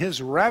Covenant from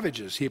his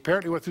ravages, he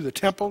apparently went through the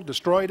temple,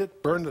 destroyed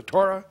it, burned the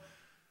Torah.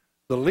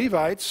 The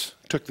Levites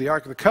took the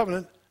Ark of the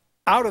Covenant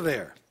out of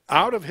there,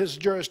 out of his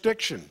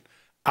jurisdiction,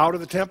 out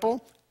of the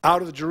temple,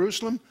 out of the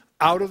Jerusalem,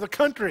 out of the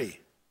country.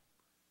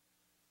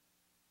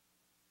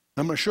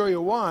 I'm going to show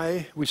you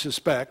why we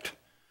suspect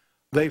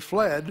they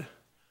fled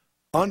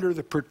under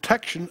the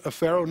protection of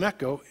Pharaoh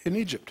Necho in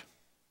Egypt.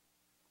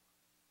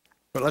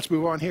 But let's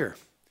move on here.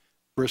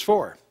 Verse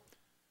 4.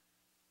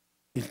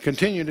 He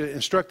continued to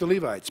instruct the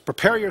Levites.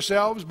 Prepare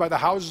yourselves by the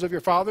houses of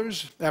your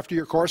fathers after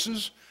your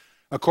courses,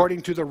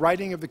 according to the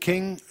writing of the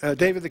king,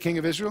 David the king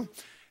of Israel,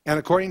 and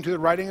according to the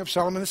writing of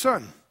Solomon the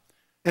son.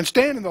 And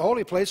stand in the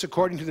holy place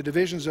according to the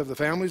divisions of the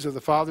families of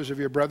the fathers of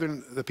your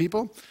brethren, the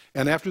people,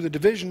 and after the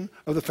division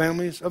of the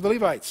families of the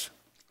Levites.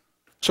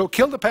 So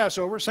kill the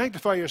Passover,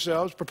 sanctify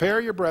yourselves,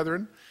 prepare your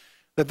brethren,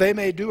 that they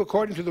may do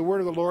according to the word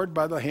of the Lord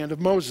by the hand of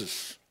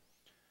Moses.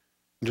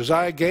 And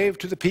Josiah gave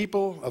to the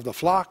people of the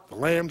flock, the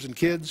lambs and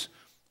kids,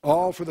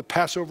 all for the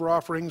Passover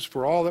offerings,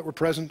 for all that were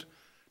present,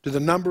 to the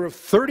number of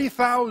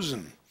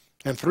 30,000,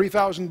 and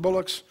 3,000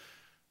 bullocks.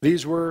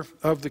 These were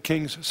of the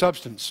king's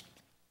substance.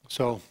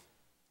 So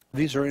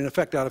these are in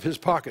effect out of his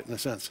pocket, in a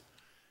sense.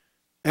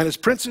 And his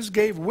princes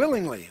gave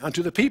willingly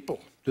unto the people,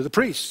 to the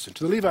priests, and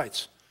to the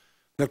Levites.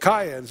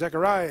 Micaiah and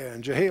Zechariah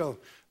and Jehiel,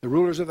 the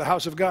rulers of the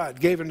house of God,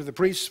 gave unto the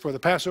priests for the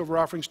Passover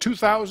offerings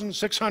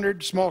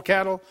 2,600 small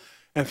cattle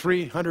and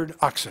 300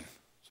 oxen.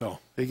 So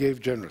they gave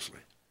generously.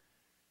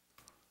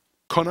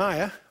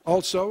 Coniah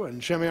also,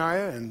 and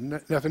Shemaiah and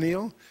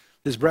Nethaneel,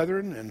 his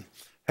brethren, and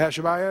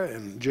Hashabiah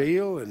and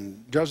Jael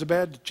and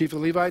Jozabad, chief of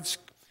the Levites,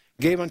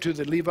 gave unto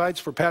the Levites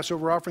for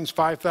Passover offerings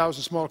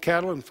 5,000 small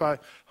cattle and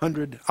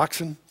 500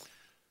 oxen.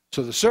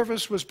 So the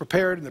service was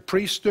prepared, and the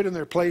priests stood in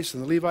their place,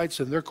 and the Levites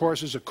in their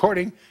courses,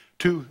 according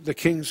to the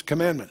king's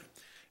commandment.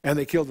 And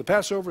they killed the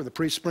Passover, the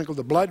priests sprinkled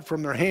the blood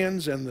from their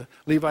hands, and the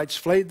Levites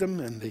flayed them,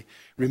 and they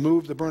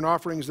removed the burnt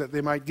offerings that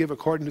they might give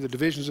according to the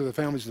divisions of the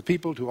families of the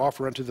people to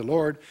offer unto the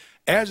Lord,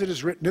 as it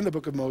is written in the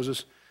book of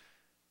Moses,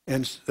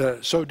 and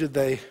so did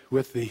they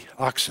with the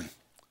oxen.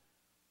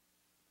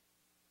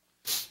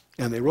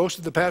 And they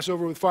roasted the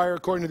Passover with fire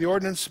according to the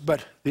ordinance,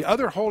 but the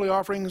other holy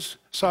offerings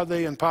saw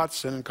they in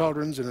pots and in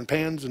cauldrons and in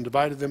pans, and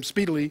divided them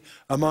speedily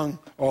among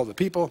all the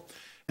people.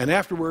 And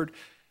afterward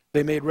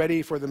they made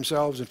ready for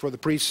themselves and for the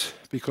priests,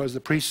 because the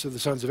priests of the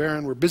sons of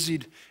Aaron were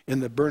busied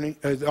in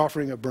the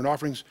offering of burnt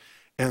offerings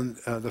and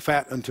the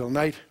fat until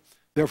night.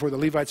 Therefore the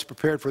Levites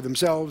prepared for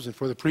themselves and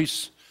for the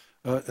priests,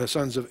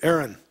 sons of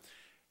Aaron.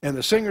 And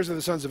the singers of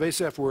the sons of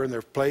Asaph were in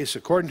their place,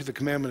 according to the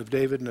commandment of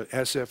David, and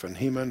Asaph and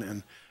Heman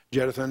and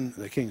Jeduthun,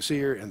 the king's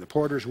seer, and the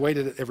porters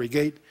waited at every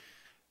gate,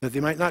 that they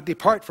might not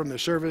depart from their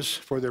service,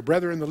 for their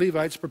brethren the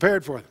Levites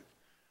prepared for them.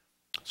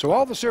 So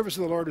all the service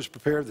of the Lord was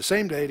prepared the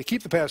same day to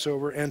keep the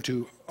Passover and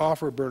to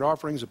offer burnt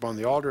offerings upon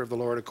the altar of the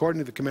Lord, according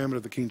to the commandment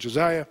of the king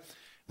Josiah.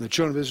 And the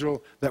children of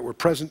Israel that were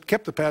present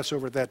kept the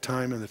Passover at that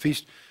time, and the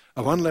feast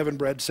of unleavened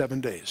bread 7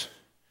 days.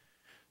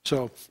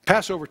 So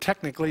Passover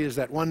technically is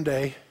that one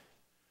day,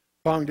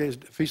 following days,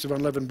 feast of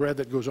unleavened bread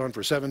that goes on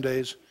for 7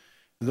 days.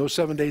 And those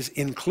 7 days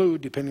include,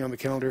 depending on the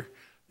calendar,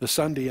 the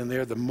Sunday in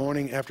there, the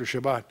morning after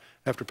Shabbat,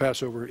 after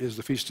Passover, is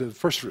the Feast of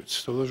First Fruits.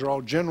 So those are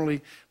all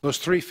generally, those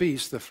 3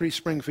 feasts, the 3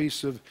 spring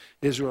feasts of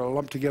Israel, are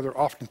lumped together,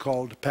 often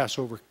called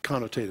Passover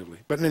connotatively.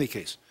 But in any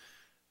case,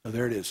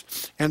 there it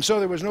is. And so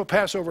there was no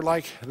Passover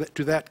like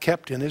to that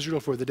kept in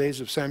Israel for the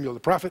days of Samuel the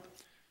prophet.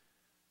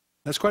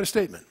 That's quite a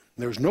statement.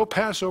 There was no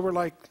Passover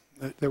like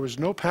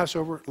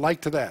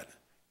to that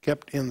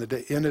kept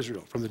in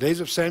Israel from the days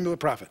of Samuel the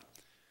prophet.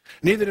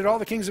 Neither did all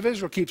the kings of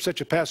Israel keep such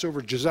a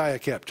Passover Josiah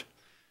kept.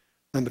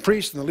 And the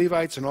priests and the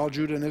Levites and all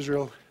Judah and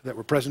Israel that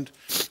were present,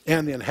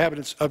 and the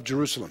inhabitants of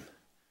Jerusalem.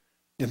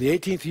 In the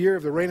 18th year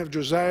of the reign of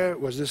Josiah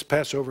was this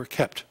Passover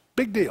kept.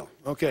 Big deal.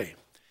 Okay.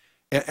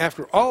 And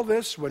after all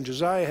this, when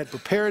Josiah had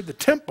prepared the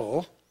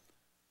temple,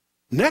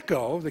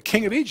 Necho, the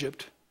king of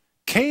Egypt,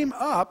 came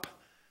up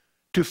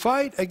to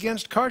fight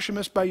against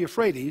Carchemish by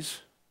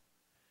Euphrates,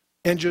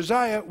 and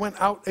Josiah went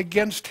out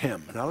against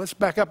him. Now let's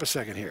back up a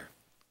second here.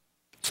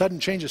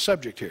 Sudden change of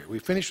subject here. We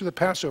finished with the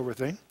Passover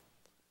thing.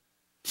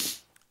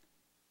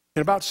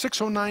 In about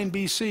 609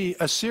 BC,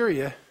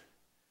 Assyria,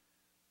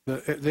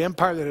 the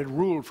empire that had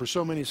ruled for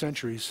so many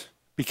centuries,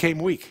 became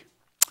weak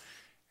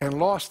and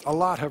lost a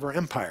lot of her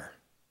empire,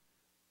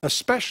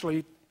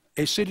 especially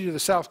a city to the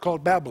south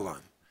called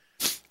Babylon.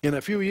 In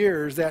a few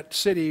years, that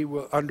city,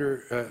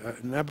 under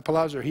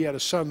Nabopolassar, he had a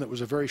son that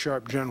was a very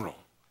sharp general,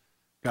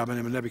 a guy by the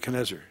name of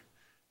Nebuchadnezzar.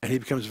 And he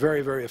becomes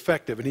very, very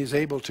effective. And he's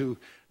able to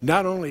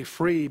not only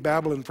free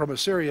Babylon from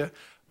Assyria,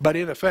 but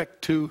in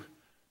effect to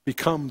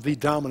become the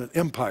dominant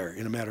empire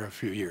in a matter of a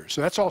few years.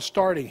 So that's all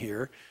starting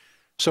here.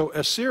 So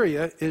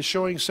Assyria is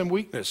showing some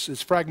weakness.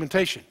 It's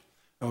fragmentation.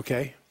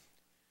 Okay?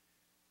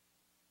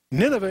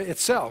 Nineveh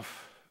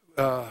itself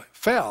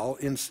fell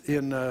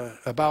in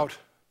about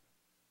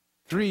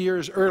 3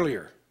 years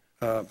earlier.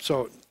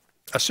 So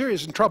Assyria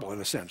is in trouble, in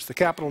a sense. The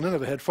capital,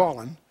 Nineveh, had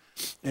fallen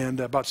in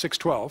about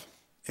 612.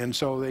 And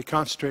so they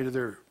concentrated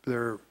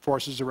their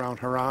forces around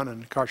Haran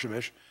and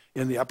Karshemish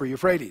in the upper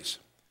Euphrates.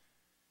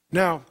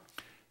 Now,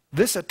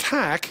 this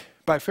attack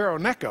by Pharaoh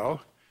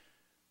Necho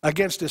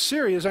against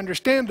Assyria is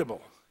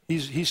understandable.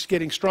 He's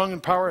getting strong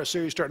in power.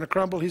 Assyria's starting to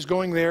crumble. He's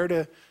going there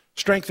to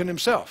strengthen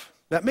himself.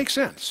 That makes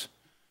sense.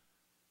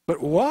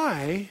 But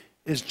why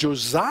is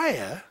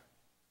Josiah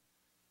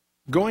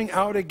going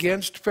out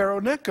against Pharaoh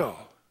Necho?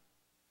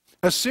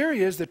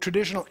 Assyria is the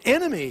traditional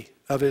enemy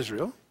of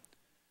Israel.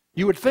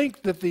 You would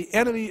think that the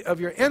enemy of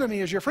your enemy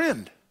is your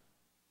friend.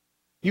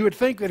 You would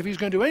think that if he's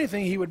going to do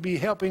anything, he would be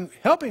helping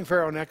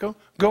Pharaoh Necho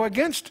go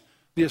against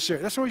the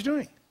Assyrians. That's what he's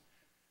doing.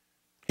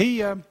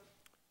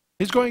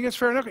 He's going against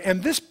Pharaoh Necho.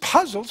 And this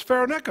puzzles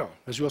Pharaoh Necho,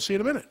 as we'll see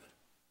in a minute.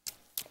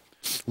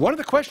 One of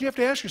the questions you have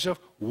to ask yourself,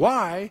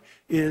 why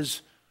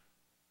is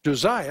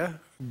Josiah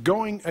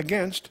going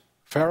against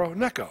Pharaoh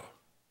Necho?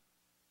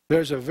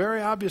 There's a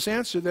very obvious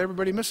answer that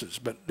everybody misses.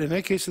 But in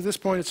any case, at this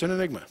point, it's an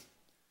enigma.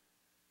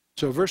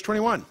 So verse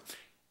 21.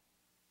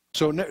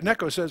 So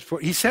Necho says, for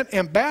he sent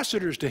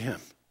ambassadors to him.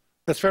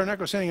 That's Pharaoh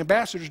Necho sending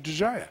ambassadors to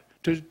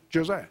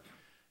Josiah.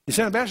 He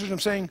sent ambassadors to him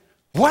saying,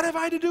 what have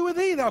I to do with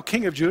thee, thou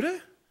king of Judah?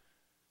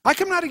 I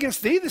come not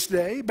against thee this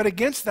day, but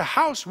against the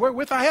house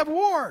wherewith I have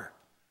war.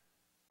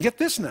 Get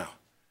this now.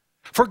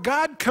 For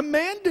God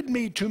commanded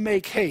me to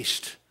make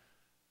haste.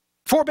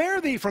 Forbear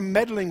thee from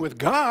meddling with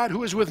God,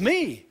 who is with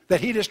me,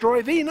 that he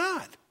destroy thee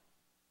not.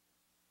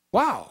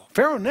 Wow.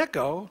 Pharaoh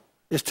Necho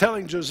is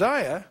telling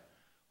Josiah,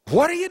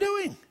 what are you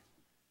doing?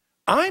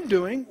 I'm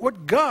doing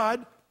what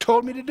God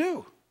told me to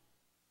do.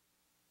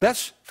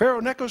 That's Pharaoh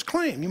Necho's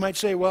claim. You might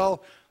say,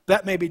 well,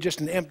 that may be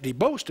just an empty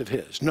boast of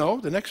his. No,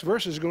 the next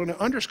verse is going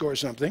to underscore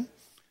something.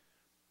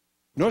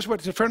 Notice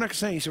what Pharaoh Necho is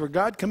saying. He said, for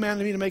God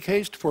commanded me to make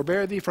haste,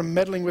 forbear thee from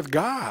meddling with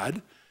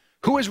God,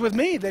 who is with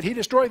me, that he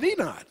destroy thee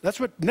not. That's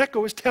what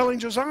Necho is telling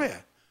Josiah.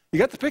 You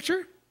got the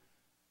picture?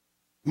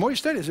 The more you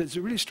study it, it's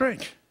really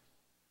strange.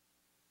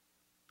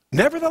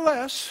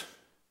 Nevertheless,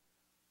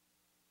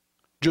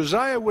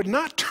 Josiah would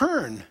not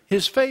turn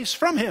his face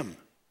from him,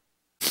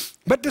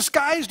 but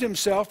disguised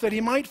himself that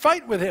he might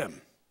fight with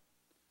him,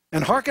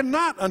 and hearkened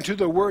not unto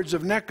the words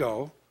of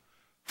Necho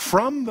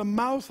from the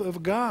mouth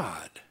of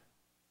God.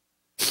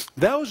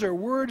 Those are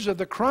words of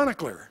the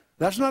chronicler.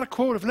 That's not a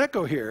quote of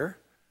Necho here.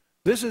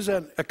 This is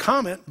a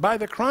comment by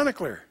the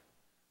chronicler.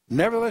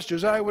 Nevertheless,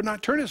 Josiah would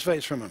not turn his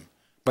face from him,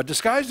 but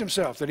disguised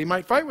himself that he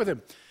might fight with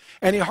him.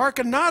 And he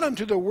hearkened not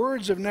unto the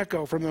words of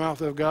Necho from the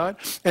mouth of God,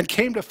 and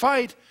came to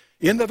fight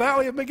in the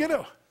valley of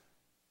Megiddo.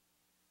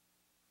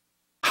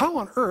 How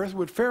on earth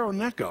would Pharaoh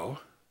Necho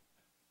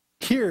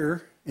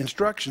hear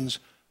instructions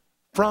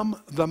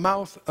from the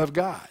mouth of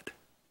God?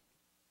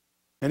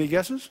 Any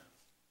guesses?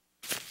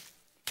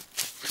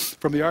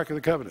 From the Ark of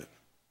the Covenant.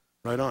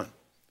 Right on.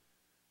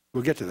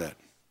 We'll get to that.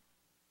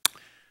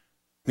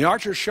 The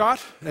archers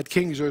shot at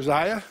King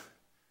Josiah,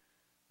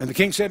 and the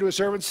king said to his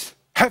servants,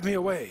 have me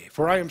away,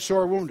 for I am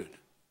sore wounded.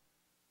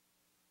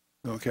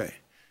 Okay.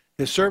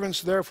 His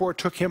servants therefore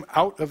took him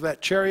out of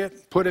that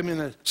chariot, put him in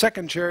a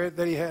second chariot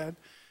that he had,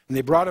 and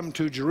they brought him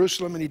to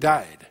Jerusalem, and he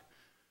died.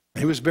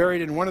 He was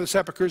buried in one of the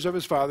sepulchres of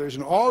his fathers,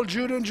 and all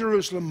Judah and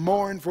Jerusalem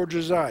mourned for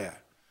Josiah.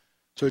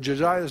 So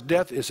Josiah's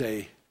death is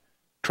a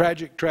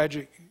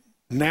tragic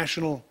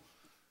national,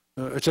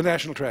 it's a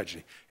national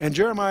tragedy. And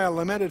Jeremiah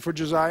lamented for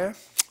Josiah,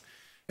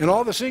 and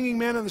all the singing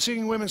men and the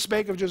singing women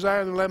spake of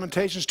Josiah in their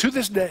lamentations to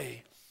this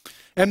day,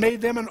 and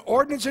made them an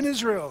ordinance in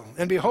Israel.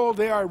 And behold,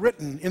 they are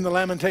written in the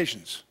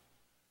Lamentations.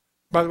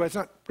 By the way,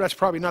 that's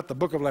probably not the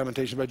book of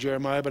Lamentations by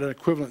Jeremiah, but an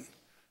equivalent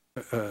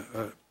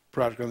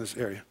product on this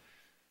area.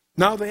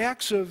 Now the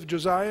acts of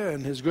Josiah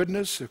and his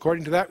goodness,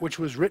 according to that which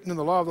was written in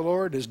the law of the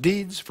Lord, his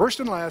deeds, first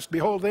and last,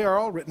 behold, they are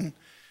all written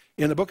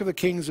in the book of the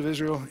kings of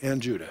Israel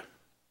and Judah.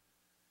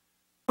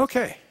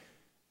 Okay.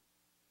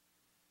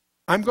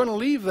 I'm going to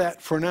leave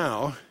that for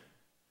now.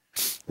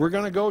 We're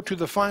going to go to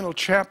the final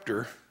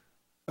chapter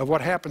of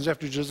what happens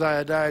after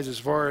Josiah dies as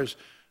far as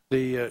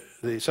the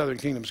southern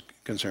kingdom's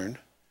concerned.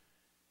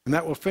 And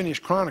that will finish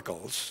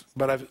Chronicles,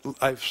 but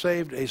I've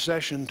saved a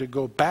session to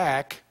go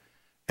back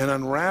and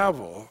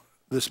unravel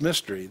this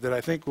mystery that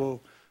I think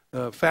will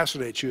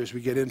fascinate you as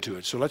we get into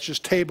it. So let's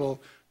just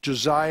table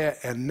Josiah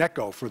and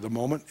Necho for the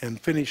moment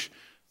and finish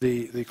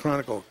the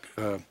Chronicle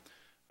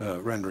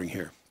rendering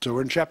here. So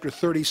we're in chapter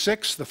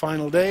 36, the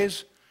final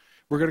days.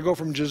 We're going to go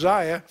from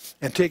Josiah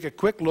and take a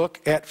quick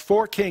look at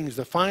 4 kings,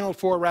 the final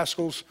 4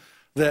 rascals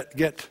that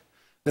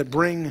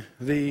bring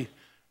the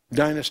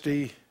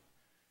dynasty,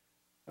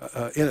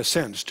 in a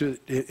sense,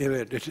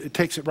 it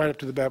takes it right up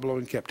to the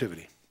Babylonian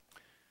captivity.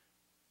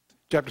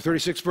 Chapter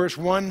 36, verse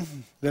 1,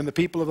 then the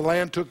people of the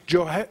land took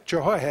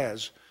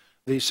Jehoahaz,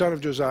 the son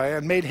of Josiah,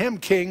 and made him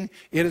king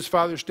in his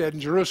father's stead in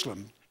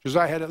Jerusalem.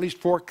 Josiah had at least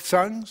 4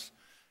 sons,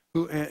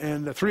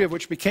 and 3 of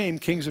which became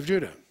kings of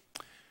Judah.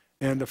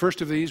 And the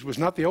first of these was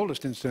not the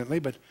oldest, incidentally,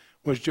 but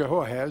was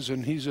Jehoahaz,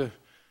 and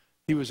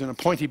he was an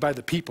appointee by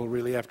the people,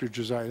 really, after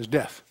Josiah's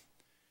death.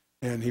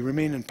 And he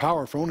remained in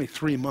power for only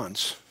 3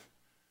 months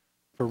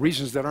for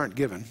reasons that aren't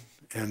given.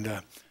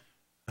 And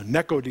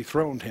Necho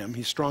dethroned him.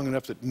 He's strong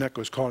enough that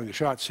Necho's calling the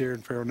shots here,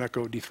 and Pharaoh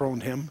Necho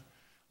dethroned him,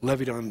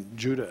 levied on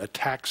Judah a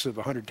tax of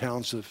 100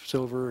 talents of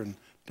silver and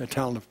a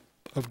talent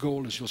of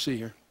gold, as you'll see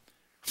here.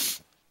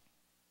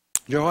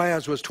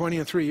 Jehoahaz was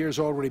 23 years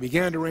old when he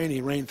began to reign.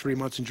 He reigned 3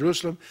 months in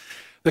Jerusalem.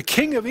 The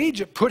king of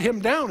Egypt put him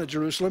down at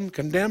Jerusalem,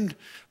 condemned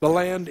the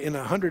land in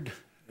 100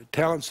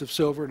 talents of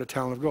silver and a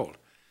talent of gold.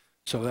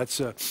 So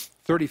that's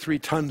 33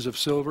 tons of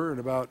silver and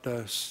about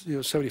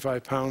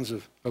 75 pounds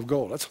of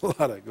gold. That's a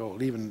lot of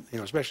gold, even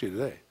especially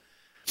today.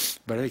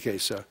 But in any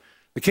case,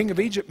 the king of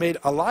Egypt made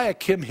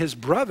Eliakim, his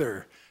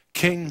brother,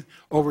 king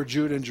over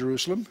Judah and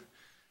Jerusalem,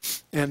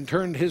 and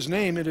turned his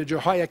name into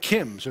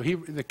Jehoiakim. So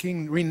the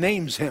king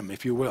renames him,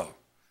 if you will.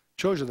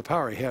 Shows you the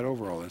power he had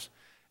over all this.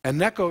 And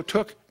Necho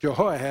took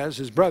Jehoahaz,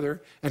 his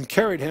brother, and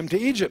carried him to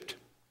Egypt.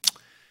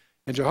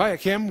 And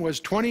Jehoiakim was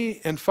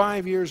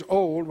 25 years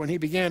old when he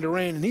began to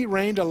reign, and he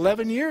reigned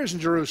 11 years in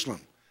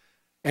Jerusalem.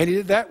 And he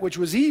did that which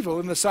was evil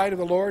in the sight of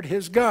the Lord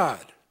his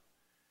God.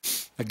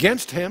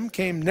 Against him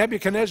came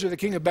Nebuchadnezzar, the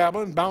king of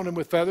Babylon, bound him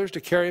with feathers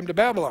to carry him to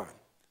Babylon.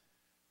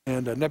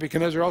 And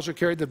Nebuchadnezzar also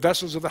carried the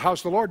vessels of the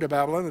house of the Lord to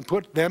Babylon and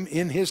put them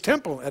in his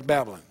temple at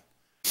Babylon.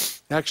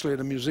 Actually, at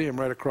a museum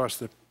right across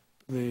the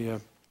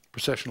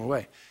processional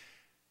way.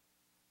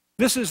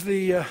 This is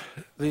the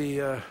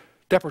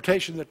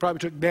deportation that probably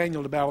took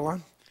Daniel to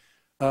Babylon.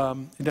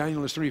 Daniel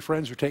and his 3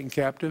 friends were taken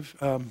captive.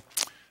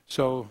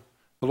 So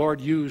the Lord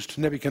used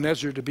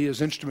Nebuchadnezzar to be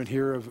his instrument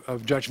here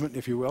of judgment,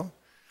 if you will.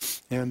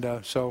 And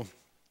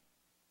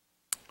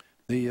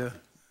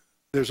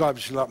there's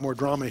obviously a lot more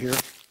drama here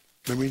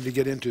than we need to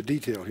get into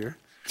detail here.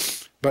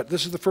 But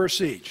this is the first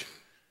siege.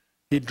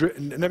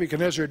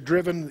 Nebuchadnezzar had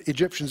driven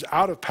Egyptians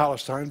out of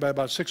Palestine by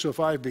about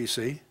 605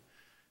 BC.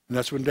 And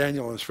that's when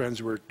Daniel and his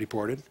friends were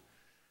deported.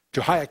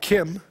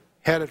 Jehoiakim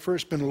had at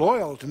first been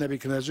loyal to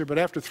Nebuchadnezzar, but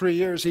after 3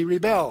 years he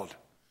rebelled.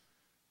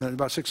 And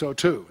about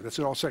 602. That's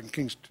in all 2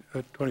 Kings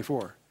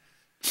 24.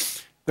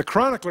 The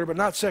chronicler, but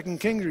not 2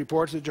 Kings,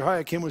 reports that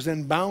Jehoiakim was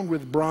then bound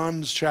with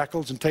bronze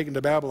shackles and taken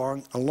to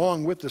Babylon,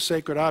 along with the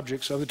sacred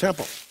objects of the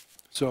temple.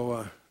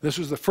 So this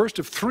was the first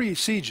of 3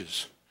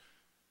 sieges.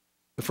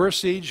 The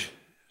first siege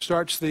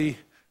starts the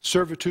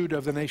servitude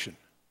of the nation.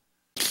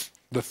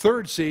 The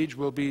third siege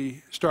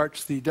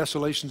starts the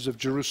desolations of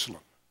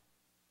Jerusalem.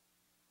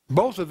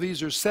 Both of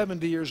these are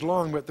 70 years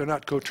long, but they're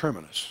not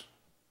coterminous.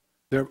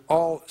 They're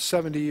all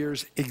 70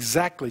 years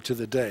exactly to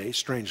the day,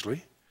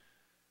 strangely.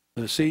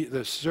 The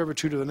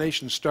servitude of the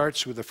nation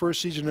starts with the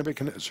first siege of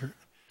Nebuchadnezzar,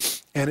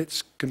 and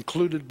it's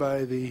concluded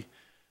by the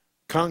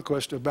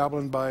conquest of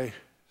Babylon by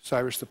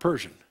Cyrus the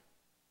Persian.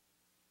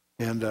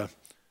 And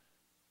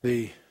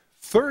the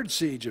third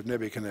siege of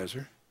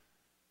Nebuchadnezzar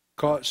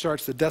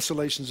starts the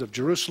desolations of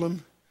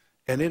Jerusalem,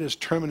 and it is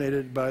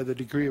terminated by the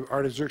decree of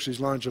Artaxerxes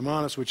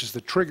Longimanus, which is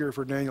the trigger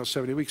for Daniel's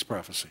 70 weeks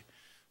prophecy.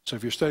 So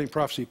if you're studying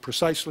prophecy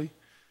precisely,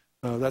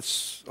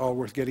 that's all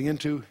worth getting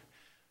into.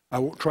 I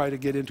won't try to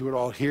get into it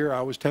all here.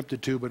 I was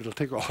tempted to, but it'll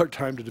take all our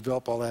time to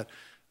develop all that.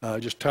 I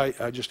just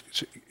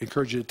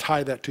encourage you to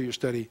tie that to your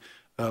study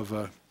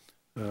of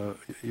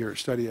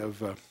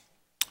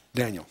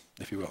Daniel,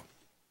 if you will.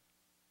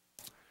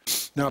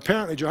 Now,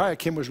 apparently,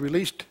 Jehoiakim was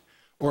released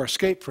or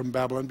escaped from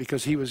Babylon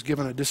because he was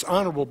given a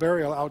dishonorable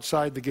burial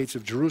outside the gates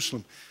of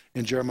Jerusalem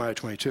in Jeremiah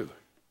 22.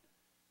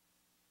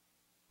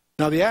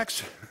 Now,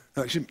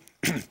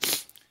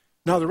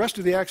 now the rest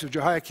of the acts of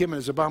Jehoiakim and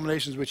his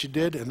abominations which he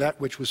did, and that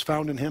which was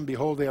found in him,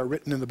 behold, they are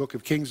written in the book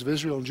of Kings of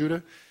Israel and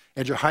Judah.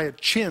 And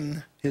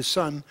Jehoiachin, his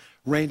son,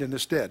 reigned in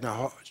his stead.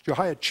 Now,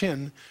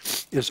 Jehoiachin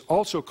is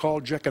also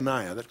called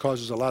Jeconiah. That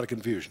causes a lot of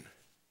confusion.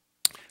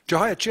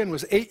 Jehoiachin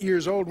was 8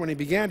 years old when he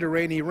began to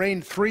reign. He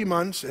reigned 3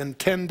 months and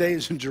 10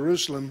 days in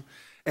Jerusalem,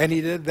 and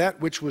he did that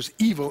which was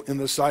evil in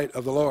the sight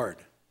of the Lord.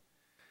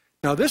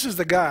 Now, this is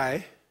the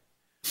guy.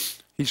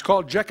 He's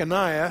called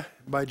Jeconiah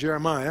by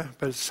Jeremiah,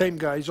 but it's the same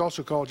guy. He's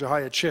also called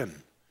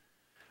Jehoiachin.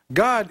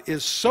 God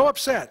is so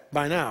upset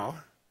by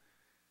now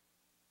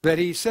that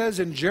he says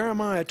in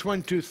Jeremiah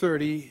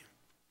 22:30,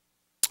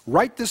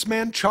 write this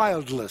man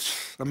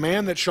childless, a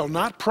man that shall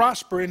not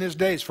prosper in his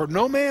days, for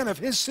no man of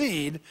his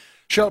seed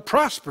shall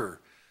prosper,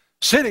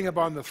 sitting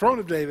upon the throne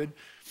of David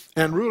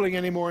and ruling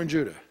any more in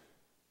Judah.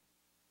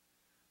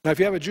 Now, if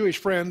you have a Jewish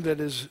friend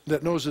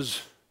that knows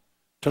his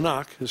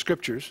Tanakh, his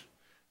scriptures,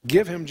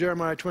 give him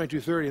Jeremiah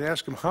 22:30 and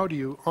ask him, how do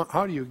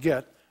you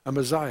get a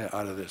Messiah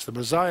out of this? The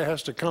Messiah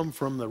has to come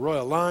from the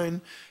royal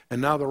line,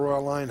 and now the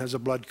royal line has a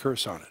blood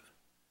curse on it.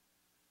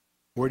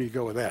 Where do you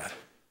go with that?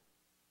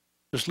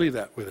 Just leave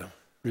that with him.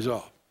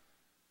 Resolve.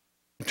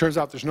 It turns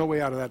out there's no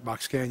way out of that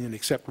box canyon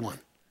except one,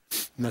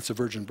 and that's a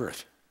virgin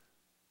birth.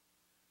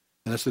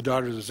 And that's the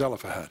daughters of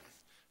Zelophehad.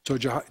 So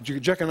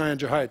Jeconiah and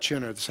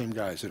Jehoiachin are the same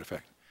guys, in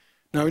effect.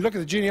 Now, we look at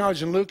the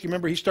genealogy in Luke. You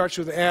remember he starts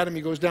with Adam.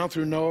 He goes down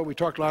through Noah. We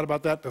talked a lot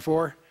about that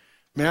before.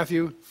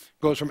 Matthew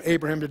goes from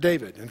Abraham to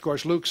David. And of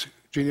course, Luke's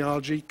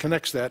genealogy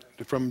connects that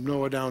from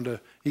Noah down to,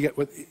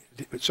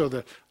 so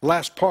the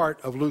last part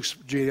of Luke's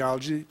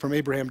genealogy from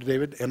Abraham to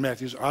David and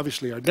Matthew's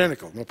obviously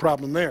identical. No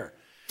problem there.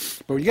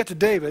 But when you get to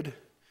David,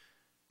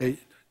 a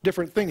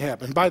different thing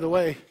happened. By the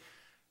way,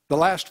 the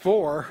last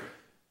four,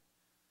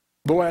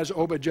 Boaz,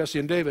 Obed, Jesse,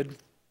 and David,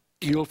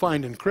 you'll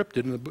find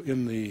encrypted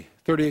in the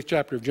 38th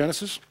chapter of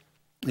Genesis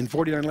in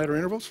 49 letter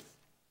intervals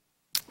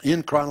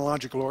in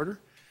chronological order,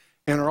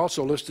 and are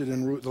also listed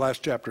in the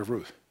last chapter of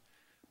Ruth.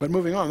 But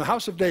moving on, the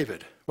house of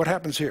David, what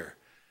happens here?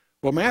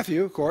 Well,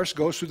 Matthew, of course,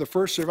 goes through the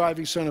first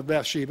surviving son of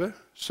Bathsheba,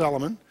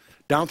 Solomon,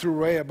 down through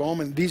Rehoboam,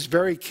 and these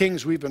very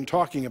kings we've been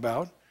talking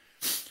about,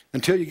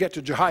 until you get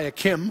to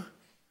Jehoiakim.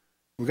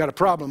 We've got a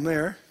problem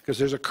there, because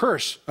there's a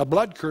curse, a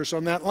blood curse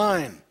on that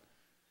line.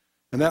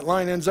 And that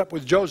line ends up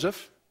with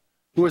Joseph,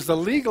 who is the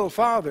legal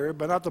father,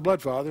 but not the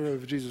blood father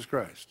of Jesus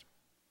Christ.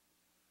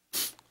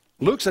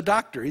 Luke's a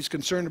doctor. He's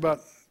concerned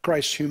about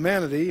Christ's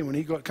humanity, and when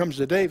he comes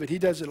to David, he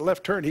does it a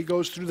left turn. He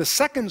goes through the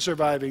second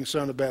surviving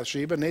son of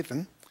Bathsheba,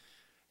 Nathan,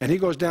 and he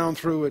goes down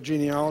through a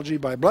genealogy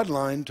by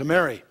bloodline to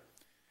Mary.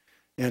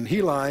 And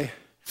Heli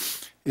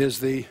is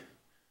the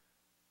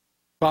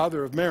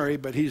father of Mary,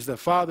 but he's the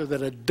father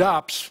that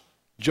adopts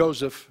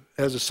Joseph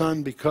as a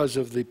son because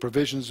of the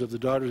provisions of the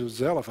daughters of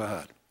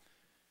Zelophehad.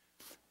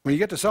 When you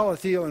get to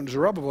Salatiel and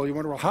Zerubbabel, you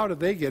wonder, well, how did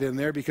they get in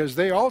there? Because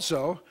they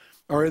also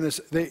are in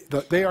this,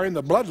 they are in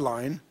the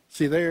bloodline.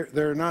 See,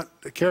 they're not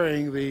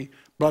carrying the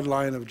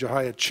bloodline of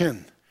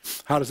Jehoiachin.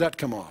 How does that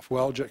come off?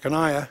 Well,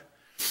 Jeconiah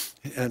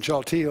and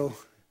Shealtiel,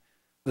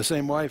 the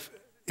same wife,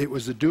 it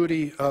was the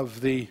duty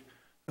of the,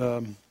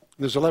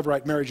 there's a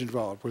Levirate marriage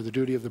involved, where the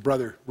duty of the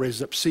brother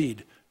raises up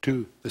seed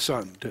to the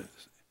son.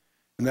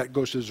 And that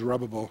goes to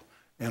Zerubbabel,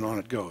 and on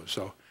it goes.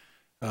 So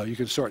you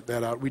can sort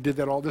that out. We did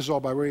that all, this is all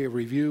by way of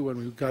review when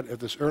we got at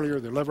this earlier.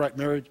 The Levirate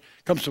marriage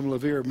comes from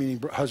Levir,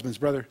 meaning husband's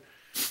brother.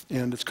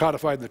 And it's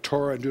codified in the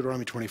Torah in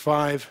Deuteronomy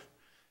 25.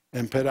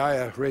 And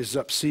Pedaiah raises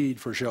up seed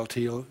for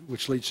Shealtiel,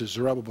 which leads to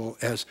Zerubbabel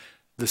as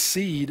the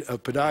seed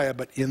of Pedaiah,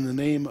 but in the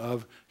name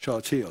of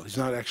Shealtiel. He's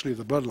not actually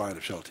the bloodline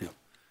of Shealtiel.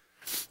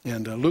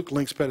 And Luke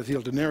links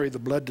Pedaiah to Neri, the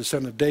blood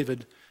descendant of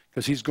David,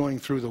 because he's going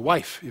through the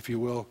wife, if you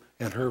will,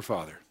 and her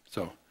father.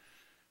 So,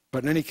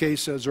 but in any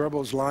case,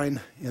 Zerubbabel's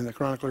line in the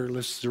chronicler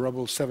lists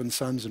Zerubbabel's 7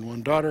 sons and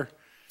 1 daughter.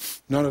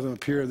 None of them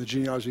appear in the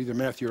genealogy of either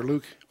Matthew or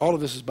Luke. All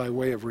of this is by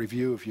way of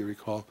review, if you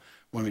recall,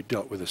 when we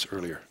dealt with this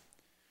earlier.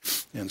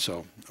 And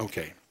so,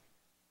 okay.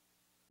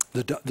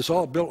 This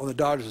all built on the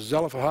daughters of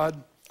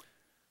Zelophehad.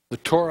 The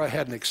Torah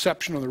had an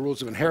exception on the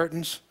rules of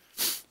inheritance.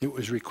 It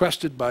was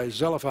requested by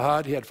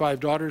Zelophehad. He had 5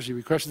 daughters. He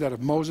requested that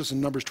of Moses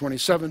in Numbers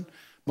 27.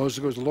 Moses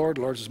goes to the Lord.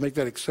 The Lord says, make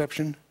that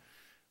exception.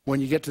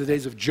 When you get to the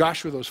days of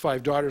Joshua, those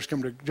 5 daughters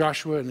come to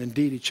Joshua, and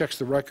indeed he checks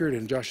the record.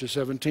 In Joshua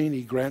 17,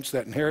 he grants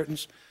that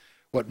inheritance.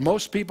 What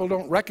most people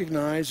don't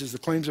recognize is the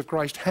claims of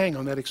Christ hang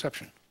on that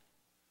exception.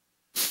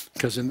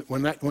 Because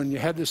when you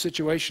had this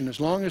situation, as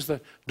long as the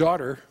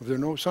daughter, if there are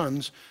no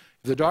sons,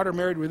 if the daughter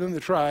married within the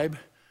tribe,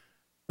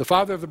 the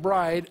father of the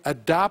bride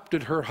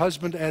adopted her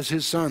husband as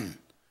his son.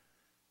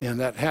 And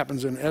that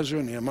happens in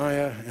Ezra,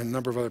 Nehemiah, and a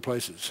number of other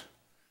places.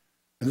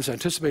 And this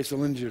anticipates the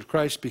lineage of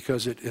Christ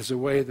because it is a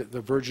way that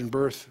the virgin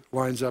birth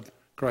lines up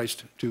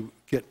Christ to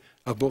get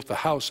of both the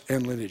house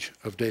and lineage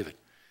of David.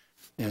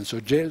 And so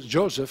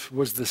Joseph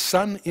was the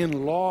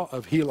son-in-law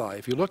of Heli.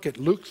 If you look at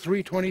Luke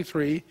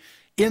 3:23,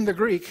 in the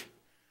Greek,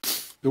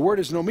 the word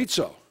is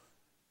nomitzo,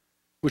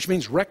 which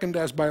means reckoned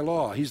as by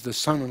law. He's the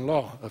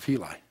son-in-law of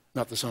Heli,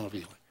 not the son of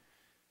Heli.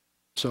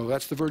 So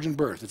that's the virgin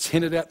birth. It's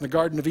hinted at in the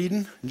Garden of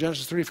Eden in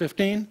Genesis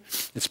 3:15.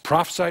 It's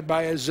prophesied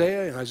by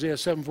Isaiah in Isaiah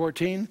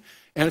 7:14.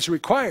 And it's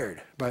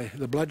required by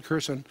the blood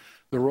curse on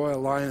the royal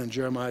line in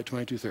Jeremiah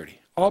 22:30.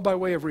 All by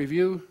way of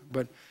review,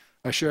 but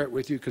I share it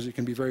with you because it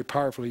can be very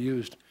powerfully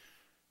used.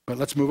 But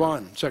let's move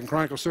on. 2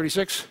 Chronicles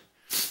 36.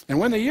 And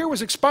when the year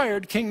was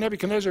expired, King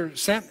Nebuchadnezzar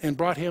sent and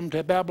brought him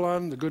to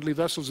Babylon, the goodly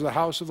vessels of the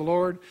house of the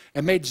Lord,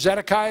 and made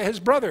Zedekiah his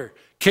brother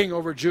king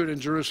over Judah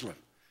and Jerusalem.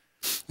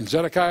 And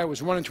Zedekiah was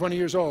 21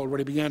 years old when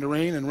he began to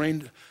reign, and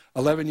reigned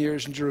 11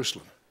 years in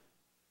Jerusalem.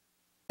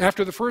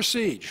 After the first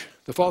siege,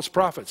 the false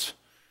prophets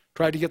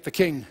tried to get the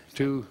king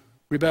to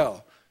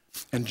rebel.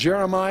 And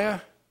Jeremiah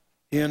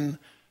in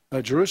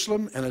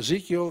Jerusalem and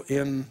Ezekiel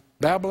in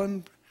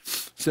Babylon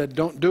said,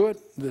 don't do it.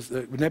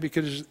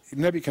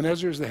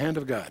 Nebuchadnezzar is the hand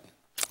of God.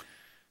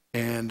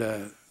 And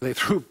they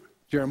threw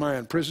Jeremiah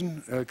in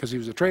prison because he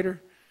was a traitor.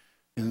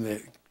 And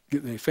they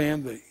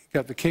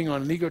got the king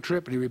on an ego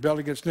trip, and he rebelled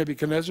against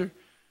Nebuchadnezzar.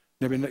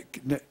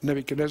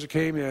 Nebuchadnezzar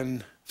came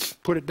and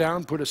put it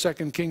down, put a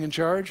second king in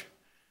charge.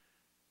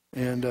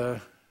 And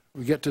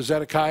we get to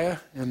Zedekiah,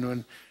 and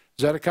when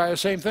Zedekiah,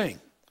 same thing.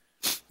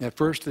 At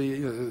first,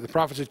 the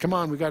prophet said, come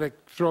on, we got to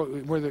throw,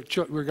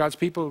 we're God's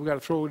people, we got to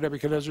throw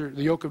Nebuchadnezzar,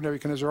 the yoke of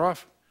Nebuchadnezzar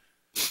off.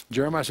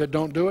 Jeremiah said,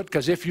 don't do it,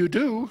 because if you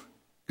do,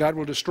 God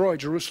will destroy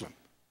Jerusalem.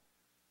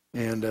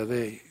 And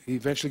they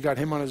eventually got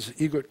him on his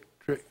ego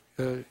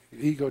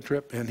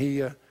trip, and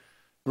he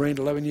reigned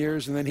 11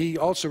 years, and then he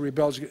also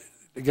rebels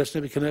against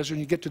Nebuchadnezzar, and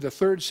you get to the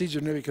third siege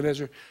of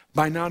Nebuchadnezzar.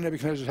 By now,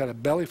 Nebuchadnezzar had a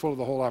belly full of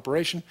the whole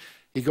operation.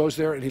 He goes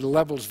there and he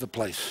levels the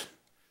place.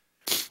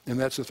 And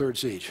that's the third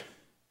siege.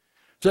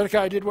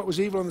 Zedekiah did what was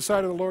evil in the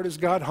sight of the Lord his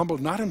God,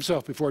 humbled not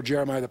himself before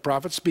Jeremiah the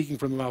prophet, speaking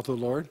from the mouth of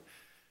the Lord.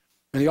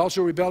 And he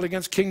also rebelled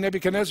against King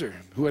Nebuchadnezzar,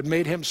 who had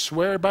made him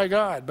swear by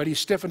God. But he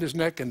stiffened his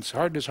neck and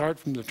hardened his heart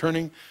from the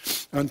turning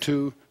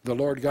unto the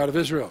Lord God of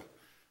Israel.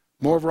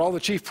 Moreover, all the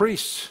chief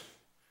priests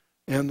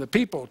and the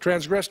people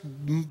transgressed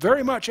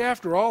very much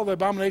after all the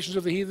abominations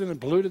of the heathen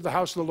and polluted the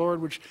house of the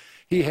Lord, which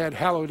he had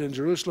hallowed in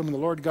Jerusalem. And the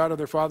Lord God of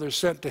their fathers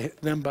sent to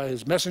them by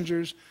his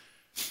messengers,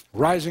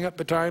 rising up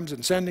betimes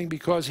and sending,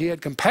 because he had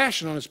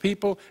compassion on his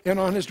people and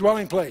on his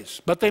dwelling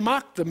place. But they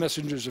mocked the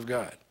messengers of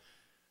God.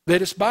 They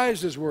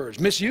despised his words,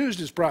 misused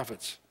his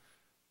prophets,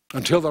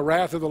 until the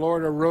wrath of the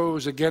Lord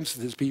arose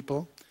against his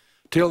people,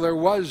 till there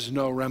was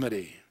no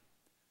remedy.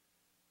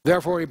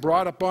 Therefore he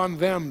brought upon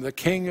them the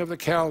king of the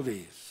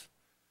Chaldees,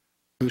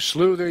 who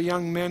slew their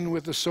young men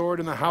with the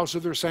sword in the house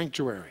of their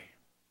sanctuary,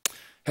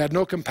 had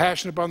no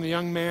compassion upon the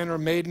young man or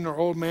maiden or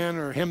old man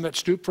or him that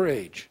stooped for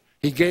age.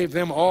 He gave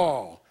them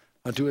all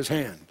unto his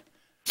hand.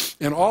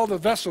 And all the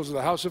vessels of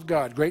the house of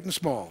God, great and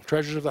small,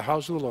 treasures of the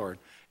house of the Lord,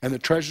 and the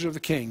treasures of the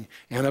king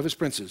and of his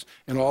princes,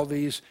 and all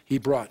these he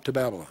brought to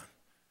Babylon.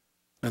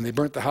 And they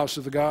burnt the house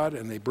of the God,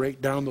 and they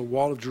brake down the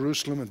wall of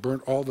Jerusalem, and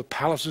burnt all the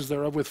palaces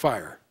thereof with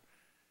fire,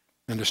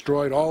 and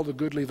destroyed all the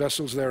goodly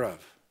vessels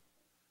thereof.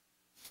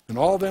 And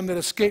all them that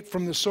escaped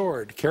from the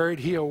sword carried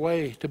he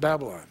away to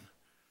Babylon,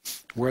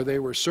 where they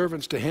were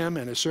servants to him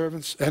and his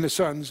servants and his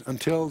sons,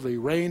 until the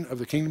reign of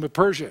the kingdom of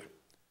Persia,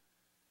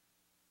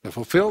 to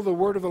fulfill the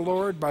word of the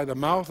Lord by the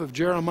mouth of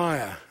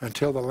Jeremiah,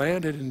 until the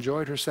land had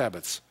enjoyed her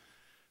Sabbaths.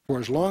 For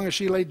as long as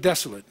she lay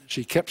desolate,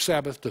 she kept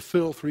Sabbath to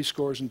fill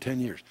 70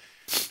 years.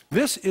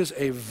 This is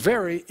a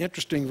very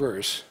interesting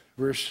verse,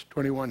 verse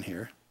 21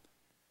 here.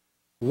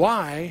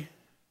 Why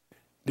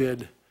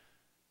did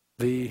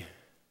the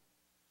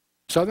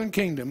southern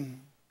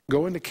kingdom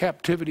go into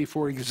captivity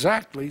for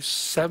exactly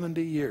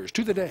 70 years?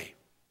 To the day.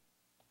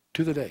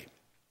 To the day.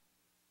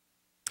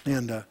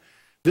 And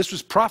this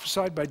was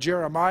prophesied by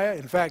Jeremiah.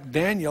 In fact,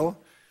 Daniel,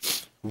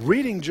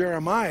 reading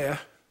Jeremiah's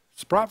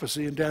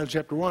prophecy in Daniel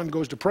chapter 1,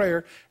 goes to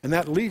prayer, and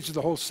that leads to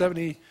the whole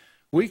 70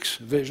 weeks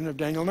vision of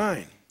Daniel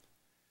 9.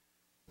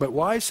 But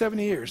why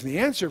 70 years? And the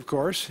answer, of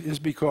course, is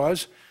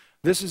because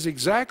this is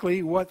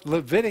exactly what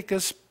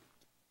Leviticus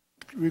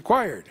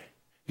required.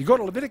 You go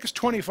to Leviticus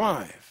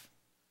 25.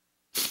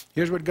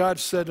 Here's what God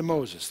said to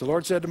Moses. The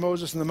Lord said to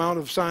Moses in the Mount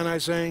of Sinai,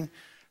 saying,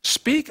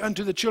 Speak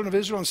unto the children of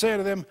Israel, and say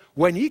unto them,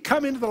 When ye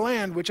come into the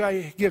land which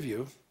I give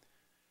you,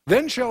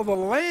 then shall the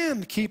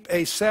land keep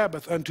a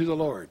Sabbath unto the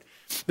Lord.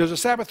 There's a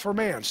Sabbath for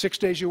man. 6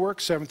 days you work,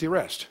 7th you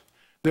rest.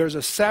 There's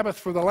a Sabbath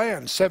for the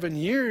land. 7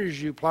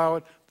 years you plow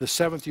it, the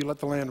 7th you let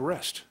the land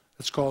rest.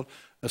 That's called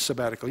a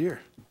sabbatical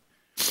year.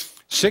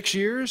 6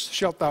 years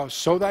shalt thou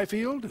sow thy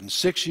field, and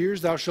 6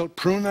 years thou shalt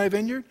prune thy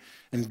vineyard,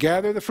 and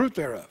gather the fruit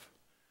thereof.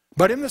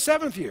 But in the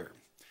 7th year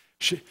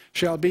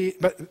shall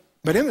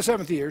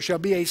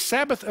be a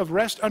Sabbath of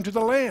rest unto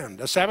the land,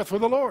 a Sabbath for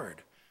the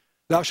Lord.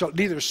 Thou shalt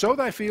neither sow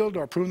thy field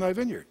nor prune thy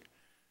vineyard.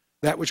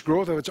 That which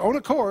groweth of its own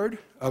accord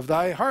of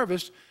thy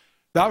harvest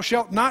thou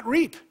shalt not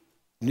reap,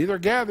 neither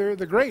gather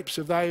the grapes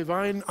of thy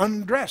vine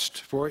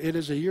undressed, for it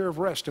is a year of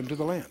rest unto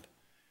the land.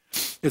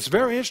 It's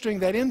very interesting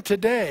that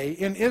today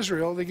in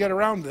Israel they get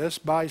around this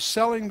by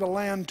selling the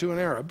land to an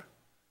Arab,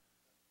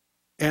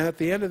 and at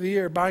the end of the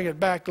year buying it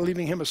back,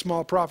 leaving him a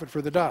small profit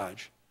for the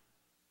Dodge.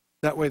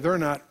 That way they're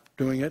not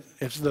doing it,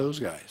 it's those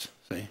guys.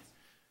 See?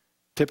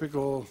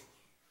 Typical,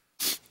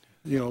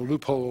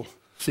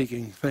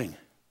 loophole-seeking thing.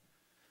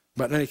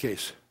 But in any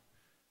case,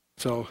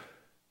 so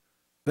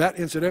that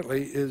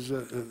incidentally is,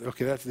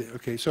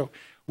 okay, so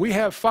we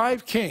have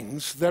 5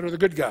 kings that are the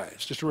good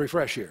guys, just to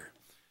refresh here.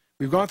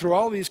 We've gone through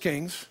all these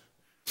kings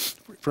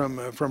from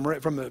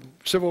the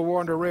civil war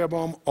under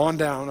Rehoboam on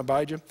down,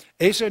 Abijah.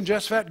 Asa and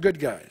Jephthah, good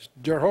guys.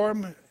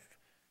 Jehoram,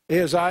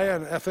 Ahaziah,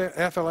 and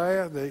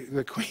Athaliah,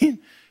 the queen,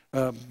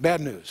 bad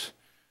news.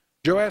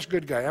 Joash,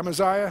 good guy.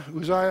 Amaziah,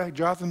 Uzziah,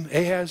 Jotham,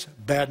 Ahaz,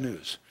 bad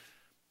news.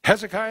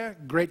 Hezekiah,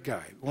 great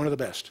guy, one of the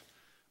best.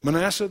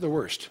 Manasseh, the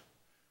worst.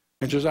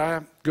 And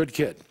Josiah, good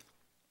kid.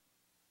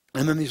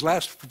 And then these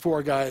last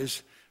 4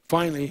 guys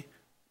finally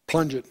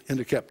plunge it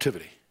into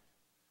captivity.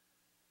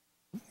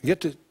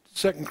 Get to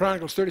 2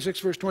 Chronicles 36,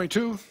 verse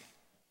 22.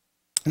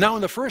 Now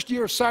in the first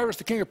year of Cyrus,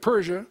 the king of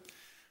Persia,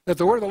 that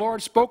the word of the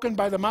Lord spoken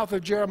by the mouth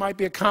of Jeremiah might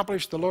be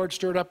accomplished, the Lord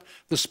stirred up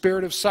the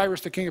spirit of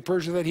Cyrus, the king of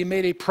Persia, that he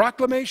made a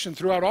proclamation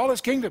throughout all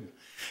his kingdom,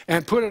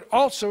 and put it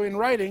also in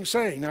writing,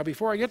 saying, now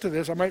before I get to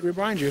this, I might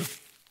remind you,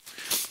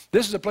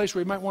 this is a place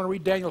where you might want to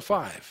read Daniel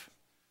 5.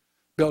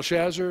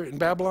 Belshazzar in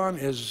Babylon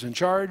is in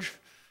charge.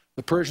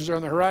 The Persians are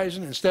on the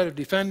horizon. Instead of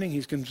defending,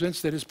 he's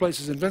convinced that his place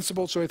is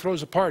invincible, so he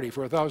throws a party for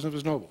 1,000 of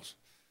his nobles.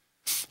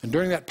 And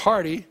during that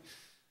party,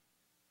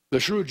 the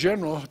shrewd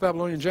general,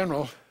 Babylonian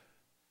general,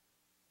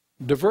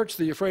 diverts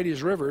the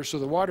Euphrates River so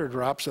the water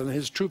drops and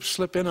his troops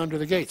slip in under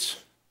the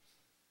gates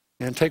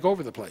and take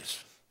over the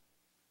place.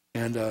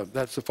 And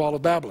that's the fall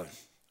of Babylon.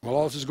 While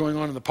all this is going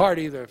on in the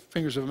party, the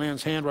fingers of a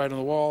man's hand right on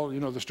the wall, you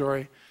know the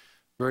story.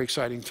 Very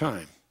exciting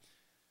time.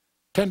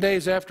 10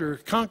 days after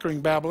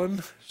conquering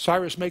Babylon,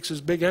 Cyrus makes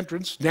his big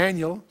entrance.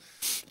 Daniel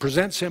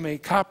presents him a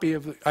copy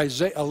of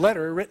Isaiah, a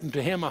letter written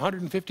to him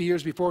 150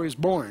 years before he was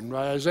born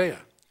by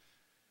Isaiah.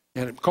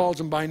 And it calls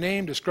him by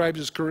name, describes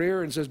his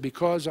career, and says,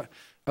 because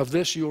of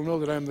this you will know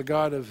that I am the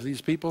God of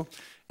these people,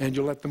 and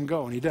you'll let them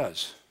go. And he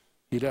does.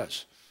 He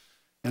does.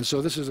 And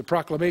so this is a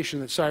proclamation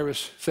that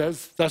Cyrus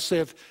says, thus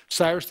saith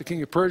Cyrus, the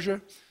king of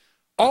Persia,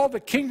 all the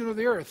kingdom of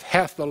the earth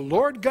hath the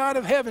Lord God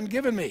of heaven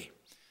given me,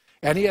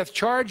 and he hath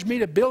charged me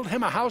to build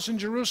him a house in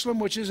Jerusalem,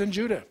 which is in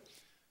Judah.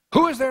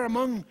 Who is there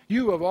among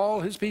you of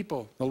all his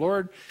people? The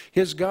Lord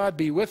his God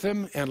be with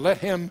him, and let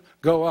him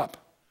go up.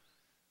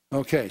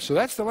 Okay, so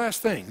that's the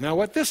last thing. Now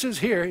what this is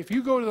here, if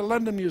you go to the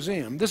London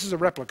Museum, this is a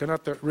replica,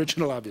 not the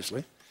original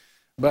obviously,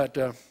 but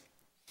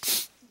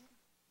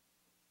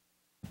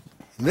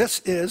this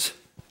is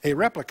a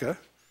replica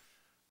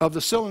of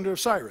the cylinder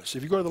of Cyrus.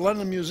 If you go to the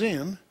London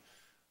Museum,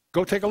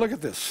 go take a look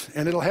at this,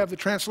 and it'll have the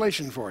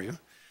translation for you.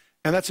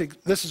 And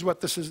this is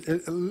what this is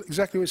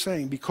exactly what it's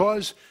saying.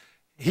 Because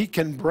he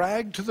can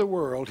brag to the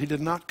world, he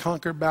did not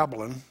conquer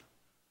Babylon.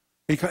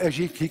 He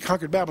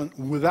conquered Babylon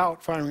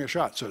without firing a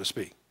shot, so to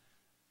speak.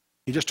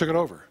 He just took it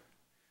over.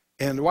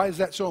 And why is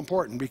that so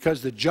important?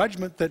 Because the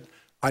judgment that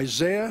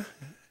Isaiah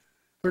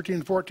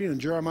 13:14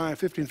 and Jeremiah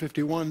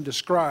 15:51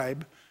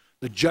 describe,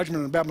 the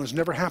judgment on Babylon has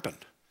never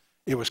happened.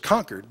 It was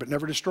conquered, but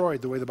never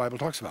destroyed the way the Bible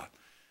talks about.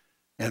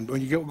 And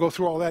when you go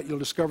through all that, you'll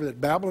discover that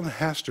Babylon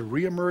has to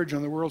reemerge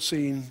on the world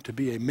scene to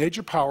be a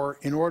major power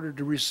in order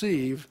to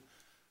receive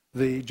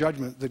the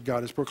judgment that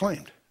God has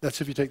proclaimed. That's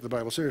if you take the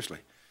Bible seriously.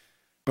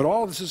 But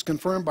all this is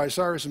confirmed by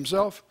Cyrus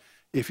himself.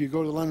 If you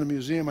go to the London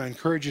Museum, I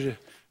encourage you to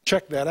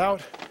check that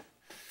out.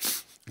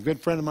 A good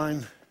friend of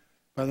mine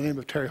by the name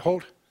of Terry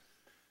Holt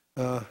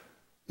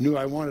knew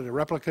I wanted a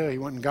replica. He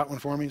went and got one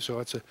for me, so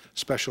it's a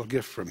special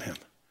gift from him.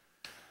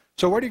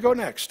 So where do you go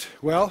next?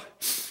 Well,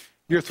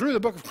 you're through the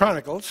book of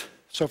Chronicles.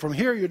 So from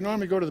here, you'd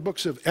normally go to the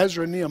books of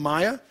Ezra and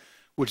Nehemiah,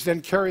 which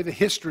then carry the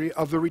history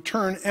of the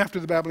return after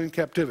the Babylonian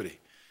captivity.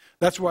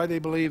 That's why they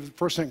believe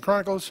 1st and 2nd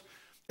Chronicles,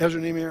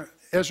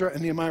 Ezra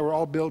and Nehemiah were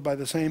all built by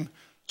the same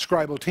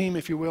scribal team,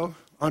 if you will,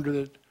 under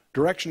the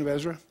direction of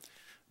Ezra.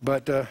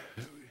 But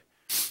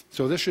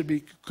so this should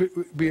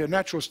be a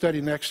natural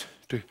study next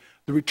to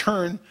the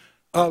return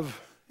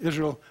of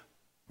Israel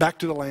back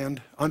to the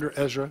land under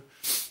Ezra,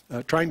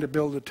 trying to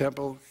build the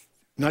temple,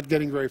 not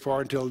getting very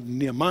far until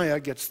Nehemiah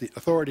gets the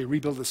authority to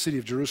rebuild the city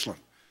of Jerusalem.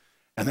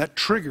 And that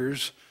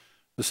triggers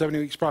the 70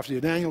 weeks prophecy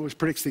of Daniel, which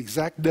predicts the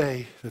exact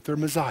day that their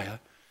Messiah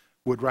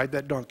would ride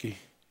that donkey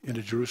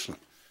into Jerusalem.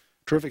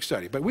 Terrific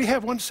study. But we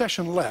have one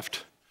session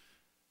left.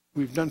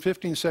 We've done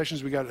 15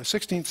 sessions. We got a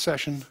 16th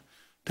session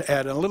to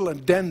add a little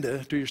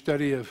addenda to your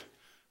study of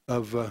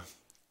 1st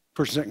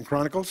and 2nd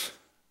Chronicles.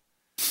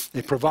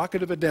 A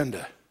provocative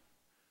addenda.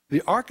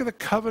 The Ark of the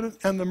Covenant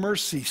and the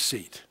Mercy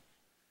Seat.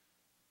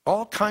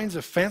 All kinds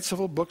of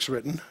fanciful books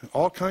written,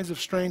 all kinds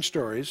of strange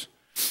stories.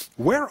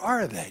 Where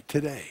are they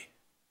today?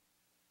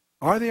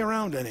 Are they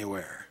around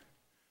anywhere?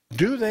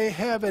 Do they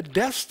have a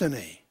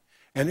destiny?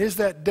 And is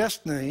that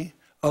destiny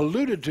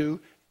alluded to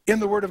in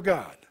the Word of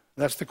God?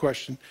 That's the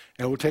question,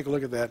 and we'll take a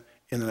look at that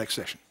in the next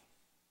session.